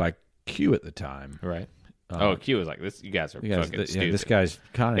repudiated by Q at the time. Right. Q was like, "This, you guys are fucking stupid." Yeah, this guy's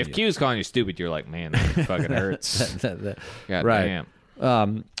kind of. If Q's calling you stupid, you're like, "Man, that fucking hurts." God right.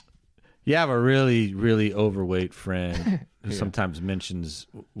 Damn. You have a really, really overweight friend who sometimes mentions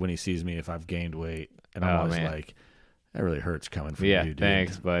when he sees me if I've gained weight, and I'm always like, "That really hurts coming from you, dude."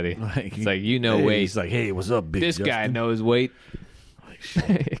 Thanks, buddy. Like, it's like, you know, weight. He's like, "Hey, what's up, big This Justin?" guy knows weight. Like,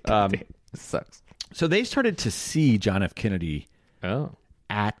 shit. It sucks. So they started to see John F. Kennedy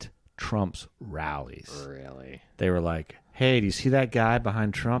at Trump's rallies. Really? They were like, "Hey, do you see that guy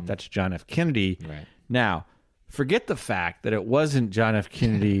behind Trump? That's John F. Kennedy." Right. Now, forget the fact that it wasn't John F.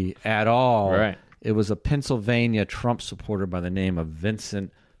 Kennedy at all. Right. It was a Pennsylvania Trump supporter by the name of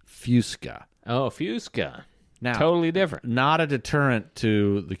Vincent Fusca. Oh, Fusca. Now, totally different. Not a deterrent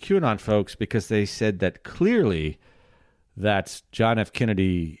to the QAnon folks because they said that clearly that's John F.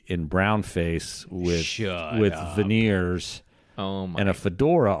 Kennedy in brown face with veneers and a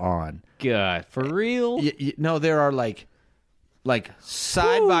fedora on. God, for real? No, there are like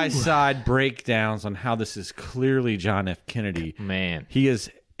side-by-side breakdowns on how this is clearly John F. Kennedy. Man. He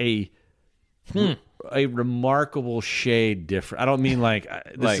is a remarkable shade different. I don't mean like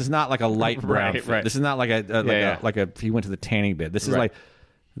this is not like a light brown. Right. This is not like a he went to the tanning bed. This is like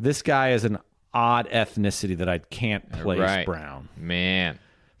this guy is an odd ethnicity that I can't place brown. Man.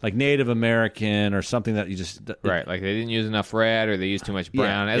 Like Native American or something that you just like they didn't use enough red or they used too much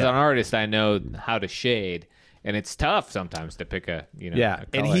brown. As an artist, I know how to shade, and it's tough sometimes to pick a a color,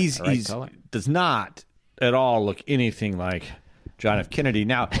 and he does not at all look anything like John F. Kennedy.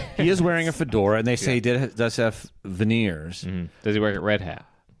 Now he is wearing a fedora, and they say he does have veneers. Mm-hmm. Does he wear a red hat?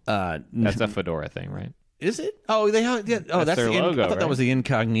 That's a fedora thing, right? Is it? Oh, they have. Yeah. Oh, that's their logo. I thought that was the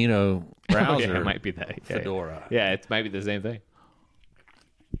incognito browser. It might be that fedora. Yeah, it might be the same thing.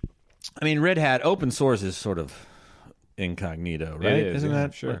 I mean, Red Hat open source is sort of incognito, right? Isn't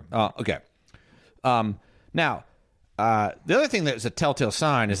that sure? Okay. Now, the other thing that's a telltale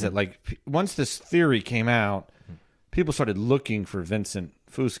sign is that, like, once this theory came out, people started looking for Vincent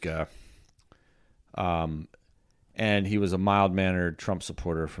Fusca, and he was a mild-mannered Trump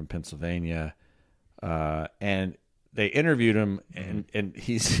supporter from Pennsylvania, and they interviewed him, and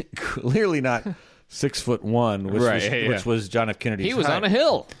he's clearly not 6'1", which was John F. Kennedy's He was height. on a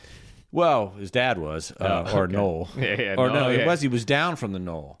hill. Well, his dad was, or knoll. He was down from the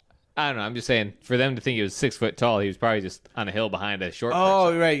knoll. I don't know. I'm just saying, for them to think he was 6 foot tall, he was probably just on a hill behind a short Oh,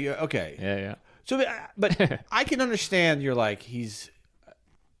 person. right. Okay. Yeah. So, but I can understand. You're like, he's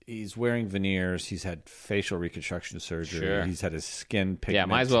wearing veneers. He's had facial reconstruction surgery. Sure. He's had his skin pigment. Yeah,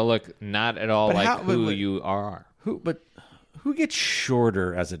 might as well look not at all who you are. Who gets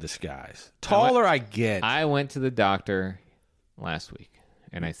shorter as a disguise? Taller, I get. I went to the doctor last week,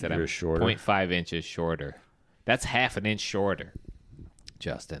 and I said I'm shorter. 0.5 inches shorter. That's half an inch shorter,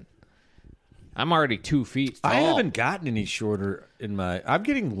 Justin. I'm already 2 feet tall. I haven't gotten any shorter in my... I'm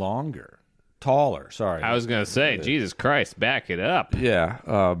getting longer. Taller, sorry. I was going to say, Jesus Christ, back it up. Yeah.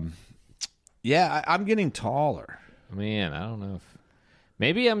 I'm getting taller. Man, I don't know if...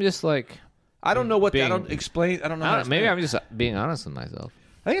 Maybe I'm just like... I don't know what... I don't explain... I don't know. Maybe I'm just being honest with myself.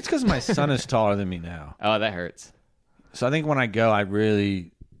 I think it's because my son is taller than me now. Oh, that hurts. So I think when I go, I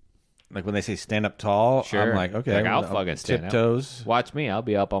really... Like when they say stand up tall, Sure. I'm like, okay. Like, I'll fucking stand tiptoes. up. Watch me. I'll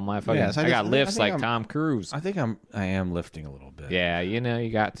be up on my fucking... Yeah, so I got lifts like I'm- Tom Cruise. I think I am lifting a little bit. Yeah,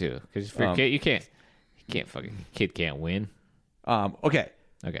 you got to. Because for a kid, you can't fucking... Kid can't win. Okay.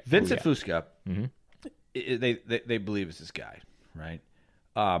 Okay. Vincent Fusca, they believe is this guy, right?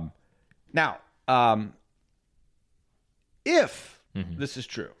 Now, if this is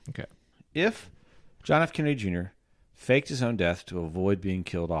true, Okay. if John F. Kennedy Jr. faked his own death to avoid being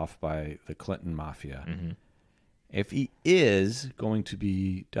killed off by the Clinton mafia, if he is going to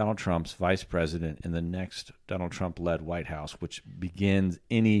be Donald Trump's vice president in the next Donald Trump-led White House, which begins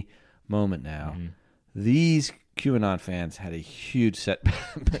any moment now, these QAnon fans had a huge setback,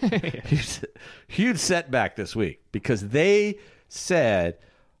 huge setback this week because they said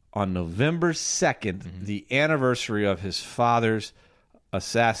on November 2nd, the anniversary of his father's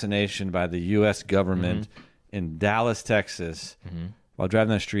assassination by the U.S. government in Dallas, Texas, while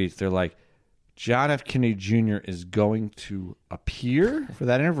driving the streets, they're like, John F. Kennedy Jr. is going to appear for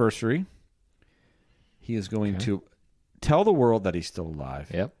that anniversary. He is going to tell the world that he's still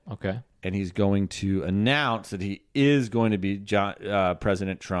alive. Yep. Okay. And he's going to announce that he is going to be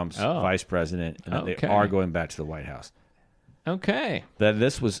President Trump's vice president, and that they are going back to the White House. Okay. That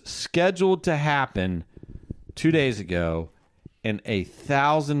this was scheduled to happen 2 days ago, and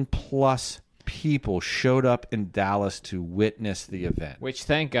 1,000+ people showed up in Dallas to witness the event. Which,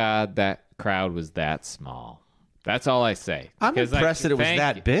 thank God, that crowd was that small. That's all I say. I'm impressed that it was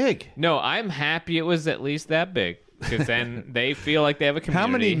that big. No, I'm happy it was at least that big. Because then they feel like they have a community. How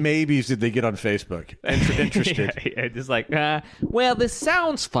many maybes did they get on Facebook? Interested. Yeah, just like, well, this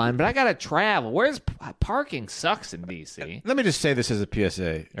sounds fun, but I got to travel. Where's parking? Sucks in D.C. Let me just say this as a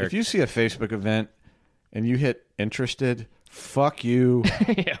PSA. If you see a Facebook event and you hit interested, fuck you.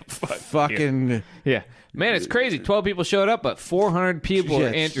 Yeah, fucking you. Yeah. Man, it's crazy. 12 people showed up, but 400 people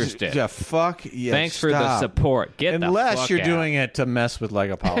are interested. Yeah, fuck yeah. Thanks for the support. Unless you're doing it to mess with like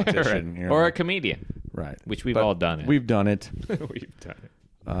a politician. Right. Or a comedian. Right. Which we've all done it. We've done it. We've done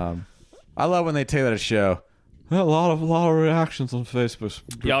it. I love when they tell that a show. A lot of reactions on Facebook.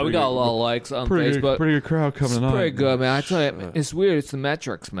 Yeah, we got a lot of likes on Facebook. Pretty good crowd coming tonight. Pretty good, man. I tell you, it's weird. It's the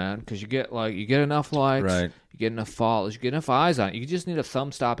metrics, man, because you get enough likes, right. You get enough followers, you get enough eyes on it. You just need a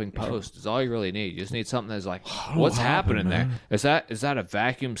thumb-stopping post. Is all you really need. You just need something that's like, what's happening there? Is that a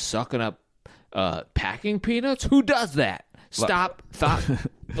vacuum sucking up packing peanuts? Who does that? Stop.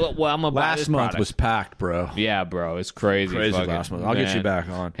 Well, I'm about last this month product. was packed, bro. Yeah, bro, it's crazy. Last month. I'll get you back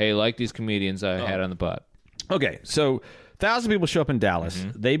on. Hey, like these comedians I had on the pod. Okay, so 1,000 people show up in Dallas.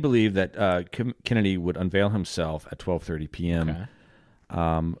 They believe that Kennedy would unveil himself at 12:30 p.m.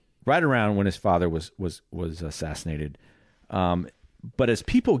 Right around when his father was assassinated. But as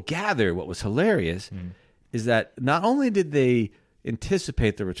people gather, what was hilarious is that not only did they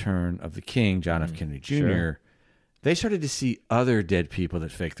anticipate the return of the king, John F. Kennedy Jr., Sure. they started to see other dead people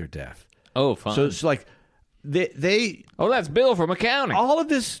that faked their death. Oh, fun. So it's like they that's Bill from accounting. all of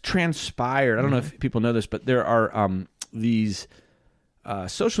this transpired. I don't know if people know this, but there are these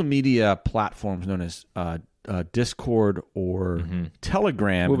social media platforms known as Discord or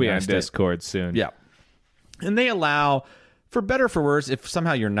Telegram. We'll be on Discord soon. Yeah. And they allow, for better or for worse, if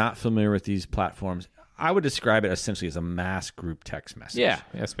somehow you're not familiar with these platforms, I would describe it essentially as a mass group text message. Yeah,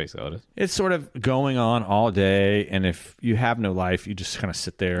 that's basically what it is. It's sort of going on all day, and if you have no life, you just kind of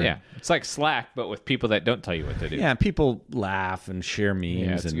sit there. Yeah, it's like Slack, but with people that don't tell you what to do. Yeah, people laugh and share memes.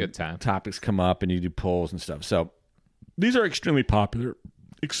 Yeah, it's and a good time. Topics come up, and you do polls and stuff. So these are extremely popular.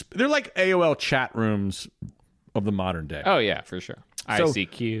 They're like AOL chat rooms of the modern day. Oh, yeah, for sure. So,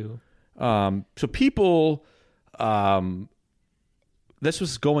 ICQ. So people, this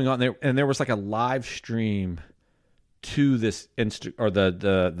was going on there, and there was like a live stream to this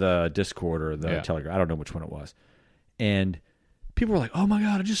the Discord or the Telegram. I don't know which one it was, and people were like, "Oh my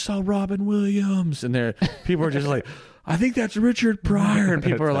God, I just saw Robin Williams," and people were just like, "I think that's Richard Pryor," and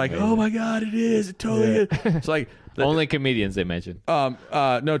people are like, amazing. "Oh my God, it is! It totally is!" It's like only comedians they mentioned.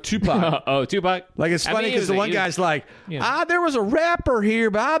 No, Tupac. Oh, Tupac. Like it's funny because the one guy's like, there was a rapper here,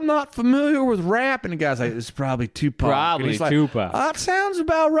 but I'm not familiar with rap, and the guy's like, "It's probably Tupac." Probably Tupac. That sounds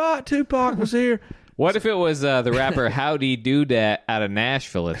about right. Tupac was here. What if it was the rapper Howdy Doodad out of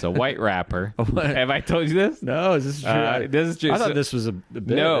Nashville? It's a white rapper. Have I told you this? No, is this true? This is true. I thought this was a bit.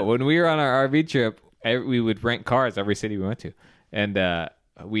 No, when we were on our RV trip, we would rent cars every city we went to, and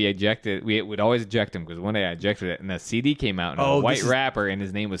we ejected. We would always eject him because one day I ejected it, and the CD came out, and a white rapper, and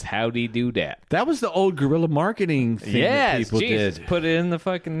his name was Howdy Doodad. That was the old guerrilla marketing thing that people did. Put it in the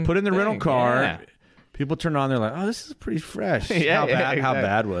rental car. Yeah. People turn on, they're like, "Oh, this is pretty fresh." How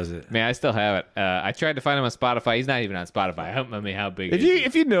bad was it? Man, I still have it. I tried to find him on Spotify. He's not even on Spotify. I mean, how big?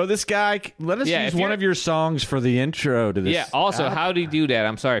 If you know this guy, let us use one of your songs for the intro to this. Yeah. Also, Howdy Doodad.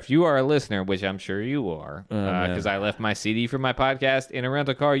 I'm sorry if you are a listener, which I'm sure you are, because I left my CD for my podcast in a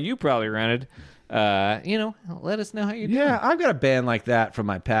rental car. You probably rented. Let us know how you doing. Yeah, I've got a band like that from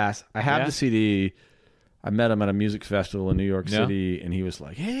my past. I have the CD. I met him at a music festival in New York City, and he was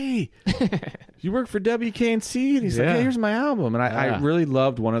like, "Hey, you work for WKNC?" And he's like, "Hey, here's my album." And I really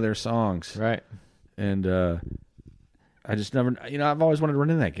loved one of their songs. Right. And I just never, I've always wanted to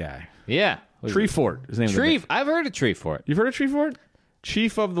run into that guy. Yeah. Treefort is the name of it. I've heard of Treefort. You've heard of Treefort?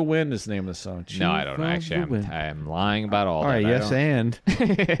 Chief of the Wind is the name of the song. No, I don't know. Actually, I'm lying about all that. All right, yes, and.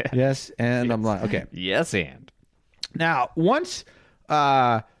 Yes, and I'm lying. Okay. Yes, and. Now, once...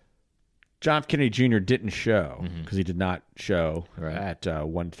 John F. Kennedy Jr. didn't show because he did not show at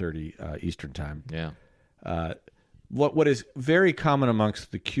 1:30 Eastern time. Yeah. What is very common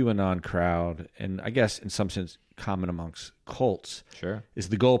amongst the QAnon crowd, and I guess in some sense common amongst cults, is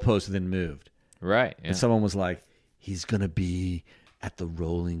the goalpost then moved. Right. Yeah. And someone was like, "He's going to be at the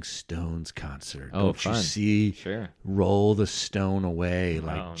Rolling Stones concert. Don't you see? Roll the stone away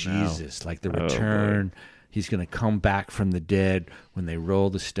like Jesus, like the return." He's going to come back from the dead when they roll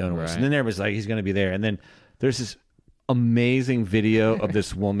the stone away. And then everybody's like, he's going to be there. And then there's this amazing video of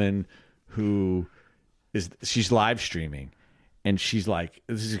this woman who she's live streaming. And she's like,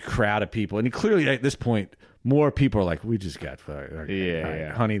 this is a crowd of people. And clearly at this point, more people are like, we just got fucked.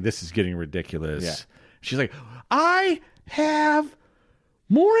 Honey, this is getting ridiculous. Yeah. She's like, I have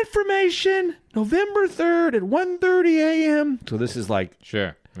more information November 3rd at 1:30 a.m. So this is like...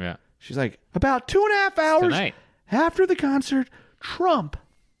 Sure, yeah. She's like, about 2.5 hours after the concert, Trump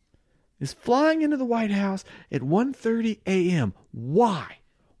is flying into the White House at 1:30 a.m. Why?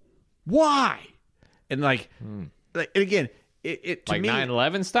 And like and again, it to like me,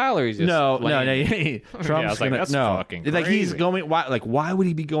 9/11 style, or he's just no. Trump's that's fucking crazy. Like he's going. Why would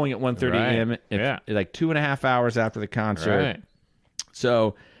he be going at 1:30 a.m. Like 2.5 hours after the concert? Right.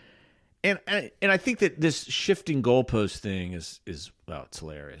 So. And I think that this shifting goalpost thing is it's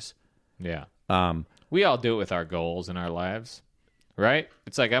hilarious. Yeah. We all do it with our goals in our lives, right?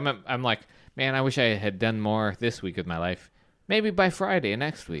 It's like I'm like, man, I wish I had done more this week with my life. Maybe by Friday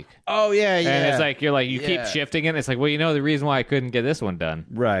next week. Oh yeah. And it's like you keep shifting it. It's like, well, the reason why I couldn't get this one done,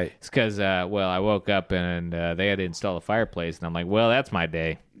 right? It's because I woke up and they had to install a fireplace, and I'm like, well, that's my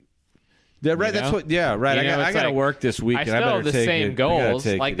day. Yeah, right. That's what. Yeah, right. I got to work this week. I still have the same goals.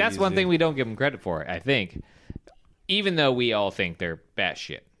 Like that's one thing we don't give them credit for. I think, even though we all think they're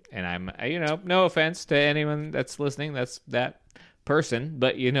batshit. And I'm, no offense to anyone that's listening, that's that person,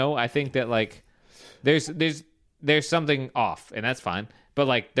 but I think that like, there's something off, and that's fine. But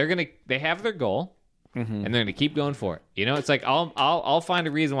like, they have their goal, and they're gonna keep going for it. It's like I'll find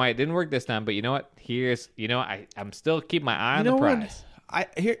a reason why it didn't work this time, but you know what? Here's, I'm still keeping my eye on the prize.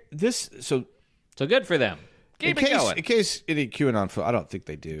 So good for them. Keep it going. In case any QAnon, I don't think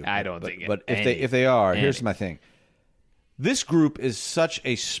they do. I don't think. But if they are, here's my thing. This group is such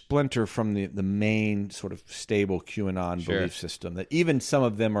a splinter from the main sort of stable QAnon belief system that even some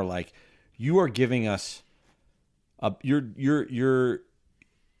of them are like, you are giving us you're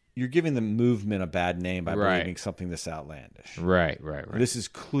you're giving the movement a bad name by believing something this outlandish. Right. This is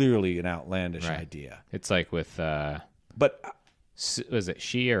clearly an outlandish idea. It's like with, but is it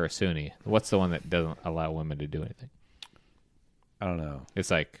Shia or Sunni? What's the one that doesn't allow women to do anything? I don't know.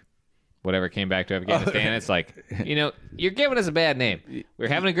 It's like whatever came back to Afghanistan. It's like, you're giving us a bad name. We're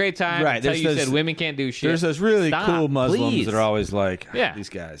having a great time. Right. Until you said women can't do shit. There's those really cool Muslims that are always like, yeah, these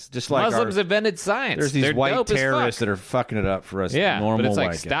guys. Just like Muslims invented science. There's these white terrorists that are fucking it up for us normal but it's like,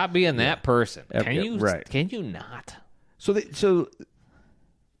 white stop guys. being that person. Can you? Right. Can you not? So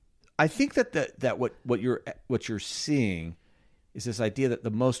I think that what you're seeing is this idea that the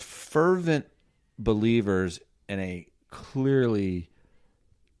most fervent believers in a clearly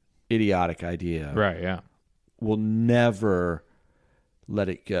idiotic idea, right? Yeah, will never let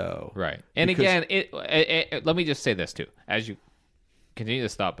it go, right? And again, let me just say this too, as you continue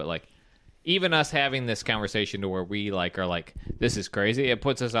this thought, but like, even us having this conversation to where we are like, this is crazy. It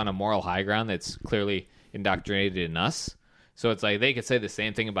puts us on a moral high ground that's clearly indoctrinated in us. So it's like they could say the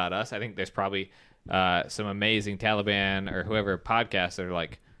same thing about us. I think there's probably some amazing Taliban or whoever podcasts that are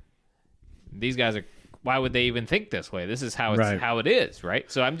like, these guys are. Why would they even think this way? This is how how it is, right?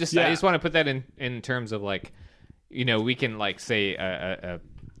 So I just want to put that in terms of like, we can like say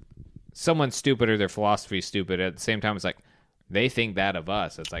someone's stupid or their philosophy is stupid. At the same time, it's like they think that of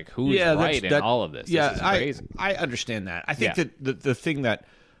us. It's like who's right in all of this? Yeah, this is crazy. I understand that. I think that the thing that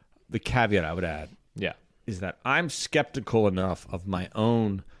the caveat I would add, is that I'm skeptical enough of my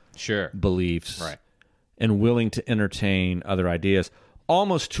own beliefs, and willing to entertain other ideas.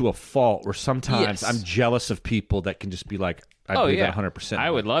 Almost to a fault where sometimes I'm jealous of people that can just be like, I believe that 100%.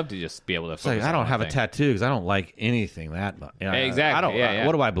 I would love to just be able to focus I don't have a tattoo because I don't like anything that much. Exactly. I don't.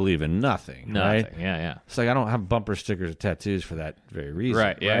 What do I believe in? Nothing. Right? Yeah. It's like I don't have bumper stickers or tattoos for that very reason.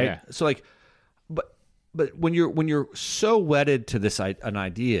 Right. Yeah. Right? Yeah. So like, but when you're so wedded to this an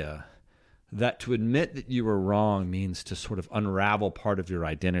idea that to admit that you were wrong means to sort of unravel part of your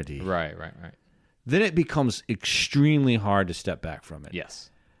identity. Right. Then it becomes extremely hard to step back from it. Yes.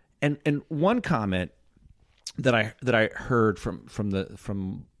 And one comment that I heard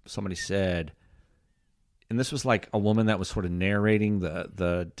from somebody said, and this was like a woman that was sort of narrating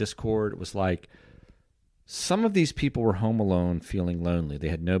the Discord. It was like, some of these people were home alone, feeling lonely. They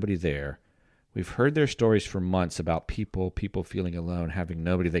had nobody there. We've heard their stories for months about people feeling alone, having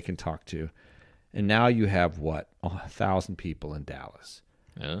nobody they can talk to. And now you have 1,000 people in Dallas.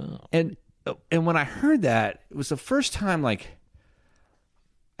 Oh. And when I heard that, it was the first time, like,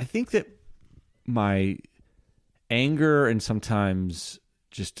 I think that my anger and sometimes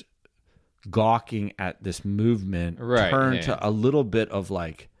just gawking at this movement turned to a little bit of,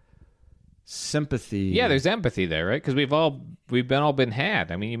 like, sympathy. Yeah, there's empathy there, right? Because we've all been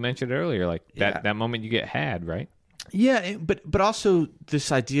had. I mean, you mentioned earlier, like, that moment you get had, right? Yeah, but also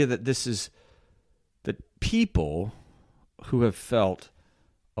this idea that that people who have felt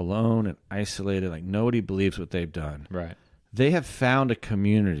alone and isolated, like nobody believes what they've done. Right. They have found a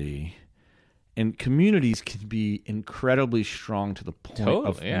community, and communities can be incredibly strong to the point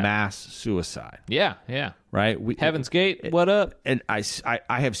of mass suicide. Yeah. Right? Heaven's Gate, what up? And I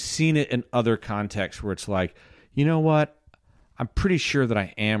have seen it in other contexts where it's like, you know what? I'm pretty sure that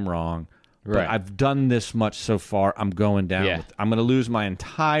I am wrong, but I've done this much so far. I'm going down. I'm going to lose my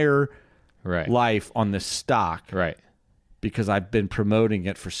entire life on this stock. Right. Because I've been promoting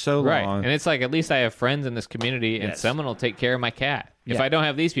it for so long. Right. And it's like, at least I have friends in this community, and someone will take care of my cat. If I don't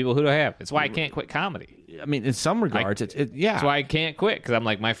have these people, who do I have? It's why I can't quit comedy. I mean, in some regards, it's That's why I can't quit, because I'm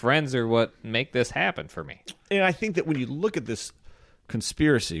like, my friends are what make this happen for me. And I think that when you look at this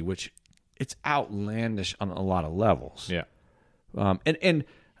conspiracy, which it's outlandish on a lot of levels. Yeah. And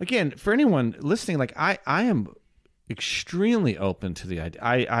again, for anyone listening, like I am extremely open to the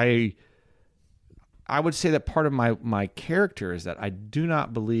idea. I would say that part of my character is that I do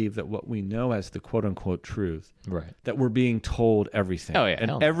not believe that what we know as the quote unquote truth, that we're being told everything. Oh, yeah,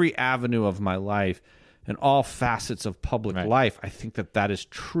 and every avenue of my life and all facets of public life, I think that is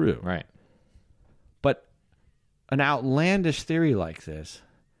true. Right. But an outlandish theory like this,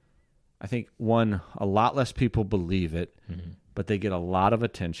 I think, a lot less people believe it, but they get a lot of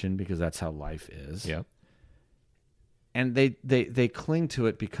attention because that's how life is. Yep. And they cling to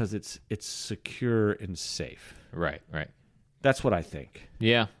it because it's secure and safe. Right. That's what I think.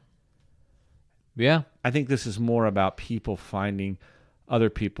 Yeah. I think this is more about people finding other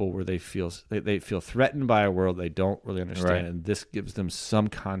people where they feel threatened by a world they don't really understand, and this gives them some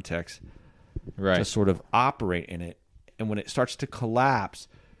context to sort of operate in it. And when it starts to collapse,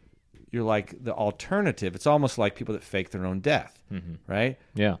 you're like the alternative. It's almost like people that fake their own death, right?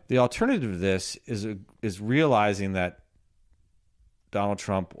 Yeah. The alternative to this is realizing that Donald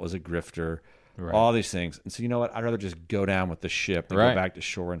Trump was a grifter, all these things. And so, you know what? I'd rather just go down with the ship than go back to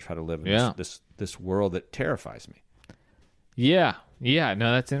shore and try to live in this world that terrifies me. Yeah. Yeah.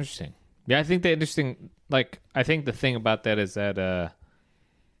 No, that's interesting. Yeah, I think I think the thing about that is that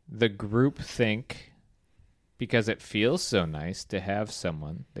the group think, because it feels so nice to have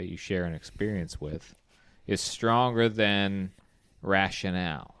someone that you share an experience with, is stronger than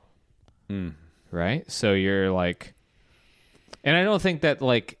rationale. Right? So you're like, and I don't think that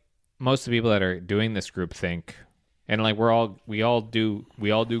like most of the people that are doing this group think, and like we all do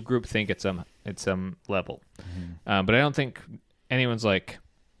group think at some level. But I don't think anyone's like,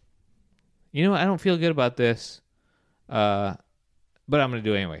 you know, I don't feel good about this, but I'm going to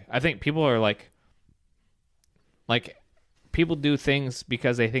do it anyway. I think people are like people do things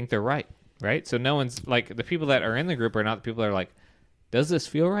because they think they're right? So no one's like, the people that are in the group are not the people that are like, does this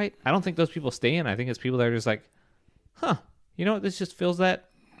feel right? I don't think those people stay in. I think it's people that are just like, you know what? This just fills that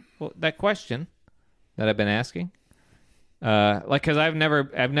question that I've been asking. Like, because I've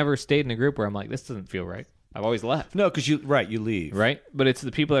never stayed in a group where I'm like, this doesn't feel right. I've always left. No, because you leave. Right? But it's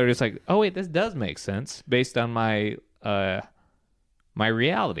the people that are just like, oh, wait, this does make sense based on my my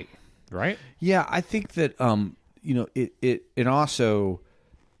reality. Right? Yeah, I think that, you know, it also,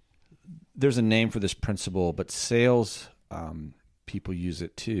 there's a name for this principle, but sales people use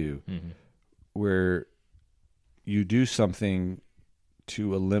it too, where you do something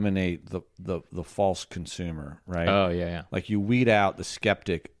to eliminate the false consumer, right? Oh, yeah. Like you weed out the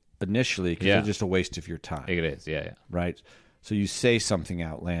skeptic initially because they're just a waste of your time. It is, yeah. Right? So you say something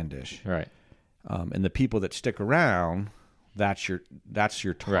outlandish. Right. And the people that stick around, that's your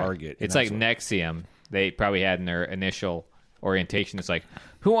target. Right. It's like NXIVM. They probably had in their initial orientation, it's like,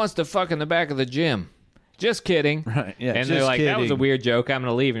 who wants to fuck in the back of the gym? Just kidding. Right. Yeah, and they're like, that was a weird joke. I'm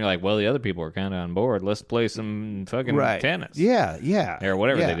going to leave. And you're like, well, the other people are kind of on board. Let's play some fucking tennis. Yeah. Or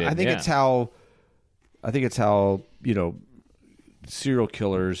whatever they did. I think it's how, you know, serial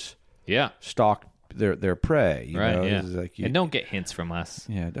killers stalk their prey. You know? Yeah. Like and don't get hints from us.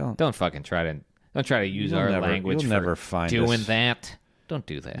 Yeah, don't fucking try to use our language. You'll never find doing us. that. Don't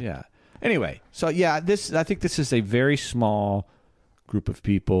do that. Yeah. Anyway, so I think this is a very small group of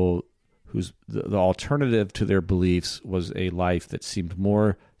people whose the alternative to their beliefs was a life that seemed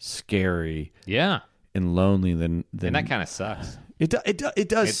more scary, and lonely than and that kind of sucks. It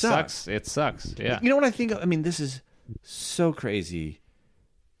does suck. It sucks. Yeah. You know what I think? I mean, this is so crazy.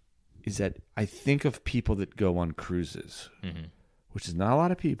 Is that I think of people that go on cruises, which is not a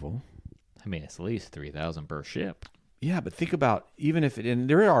lot of people. I mean, it's at least 3,000 per ship. Yeah, but think about even if and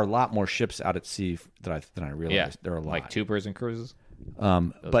there are a lot more ships out at sea than I realized. Yeah. There are a lot, like 2-person cruises.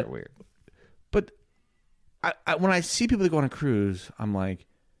 Those are weird. But I when I see people that go on a cruise, I'm like,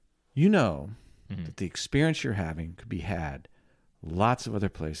 you know, that the experience you're having could be had lots of other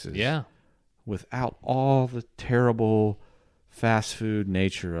places. Yeah. Without all the terrible fast food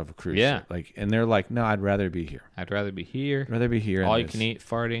nature of a cruise ship. Like, and they're like, no, I'd rather be here. I'd rather be here. All you can eat,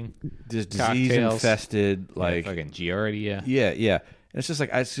 farting, just disease infested, like fucking Giardia. Yeah. And it's just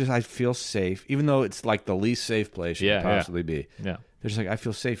like I feel safe, even though it's like the least safe place you could possibly be. Yeah. They're just like, I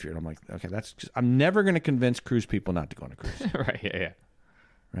feel safe here. And I'm like, okay, I'm never going to convince cruise people not to go on a cruise. Right, yeah.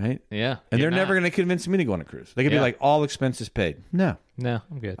 Right? Yeah. And they're never going to convince me to go on a cruise. They could be like, all expenses paid. No,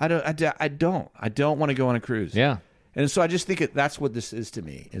 I'm good. I don't want to go on a cruise. Yeah. And so I just think that's what this is to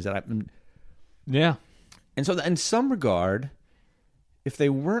me, is that Yeah. And so in some regard, if they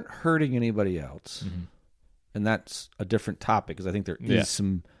weren't hurting anybody else, and that's a different topic, because I think there is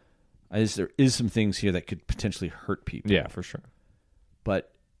some things here that could potentially hurt people. Yeah, for sure.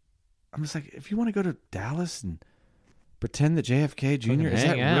 But I'm just like, if you want to go to Dallas and pretend that JFK Jr. is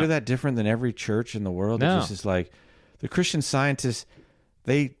that really that different than every church in the world? No. It's just like the Christian Scientists,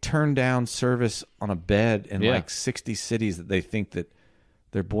 they turn down service on a bed in like 60 cities that they think that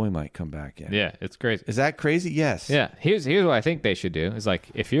their boy might come back in. Yeah, it's crazy. Is that crazy? Yes. Yeah. Here's what I think they should do is like,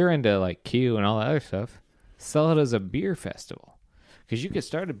 if you're into like Q and all that other stuff, sell it as a beer festival. Because you could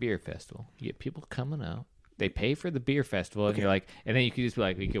start a beer festival. You get people coming out. They pay for the beer festival, and you're like, and then you could just be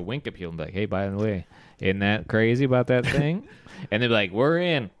like, you could wink at people and be like, hey, by the way, isn't that crazy about that thing? And they'd be like, we're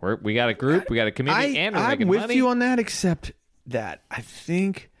in. We got a group, we got a committee, and we're making money. I'm with you on that, except that I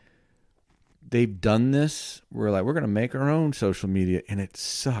think they've done this. We're going to make our own social media, and it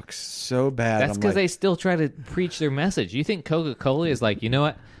sucks so bad. That's because they still try to preach their message. You think Coca-Cola is like, you know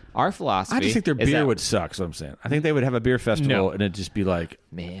what? Our philosophy. I just think their beer would suck. So I'm saying, I think they would have a beer festival, and it'd just be like,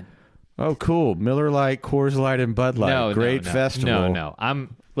 man. Oh, cool! Miller Lite, Coors Light, and Bud Light. Great festival. No.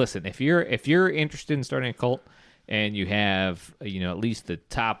 Listen. If you're interested in starting a cult, and you have, at least the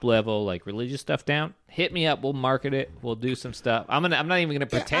top level, like religious stuff down, hit me up. We'll market it. We'll do some stuff. I'm not even gonna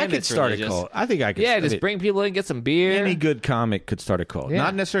pretend it's start religious. a cult. I think I could. Yeah, just bring people in, get some beer. Any good comic could start a cult. Yeah.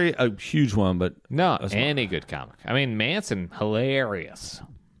 Not necessarily a huge one, but any good comic. I mean, Manson, hilarious.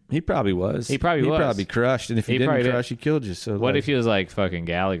 He probably was. He probably crushed, and if he didn't crush, he killed you. So what if he was like fucking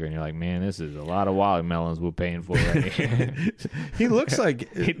Gallagher, and you're like, man, this is a lot of watermelons we're paying for right here. He looks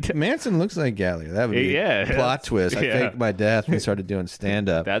like Manson looks like Gallagher. That would be a plot twist. I faked my death and started doing stand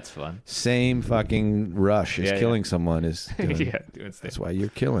up. That's fun. Same fucking rush as killing someone is. Doing that's why you're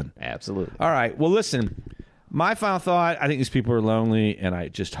killing. Absolutely. All right. Well, listen. My final thought. I think these people are lonely, and I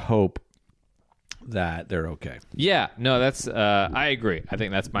just hope that they're okay. Yeah, no, that's I agree. I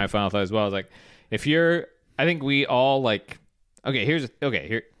think that's my final thought as well. Is like, if you're, I think we all like. Here,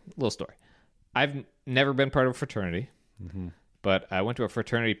 little story. I've never been part of a fraternity, but I went to a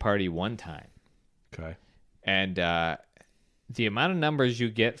fraternity party one time. Okay, and the amount of numbers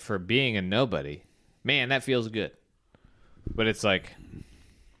you get for being a nobody, man, that feels good. But it's like,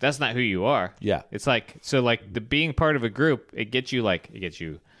 that's not who you are. Yeah, it's like, so like the being part of a group, it gets you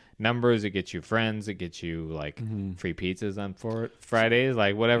numbers, it gets you friends, it gets you like free pizzas on Fridays,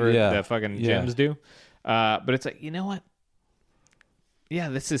 like whatever the fucking gyms do. But it's like, you know what? Yeah,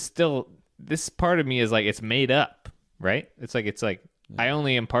 this part of me is like, it's made up, right? It's like I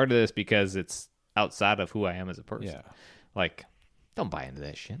only am part of this because it's outside of who I am as a person. Yeah. Like, don't buy into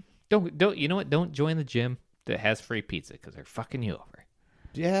that shit. Don't you know what? Don't join the gym that has free pizza because they're fucking you over.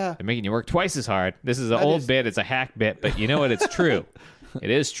 Yeah. They're making you work twice as hard. This is an old bit. It's a hack bit, but you know what? It's true. It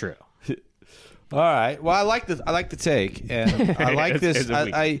is true. All right. Well, I like the take, and I like this.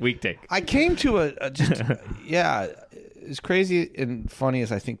 Weak take. I came to as crazy and funny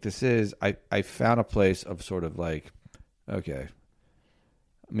as I think this is. I found a place of sort of like, okay.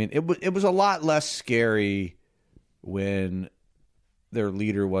 I mean, it was a lot less scary when their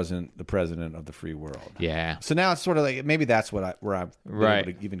leader wasn't the president of the free world. Yeah. So now it's sort of like maybe that's where I've been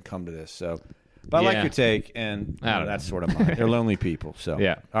able to even come to this. So, but I like your take, and that's sort of mine. They're lonely people. So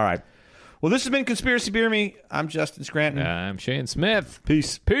yeah. All right. Well, this has been Conspiracy Beer Me. I'm Justin Scranton. I'm Shane Smith.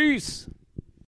 Peace. Peace.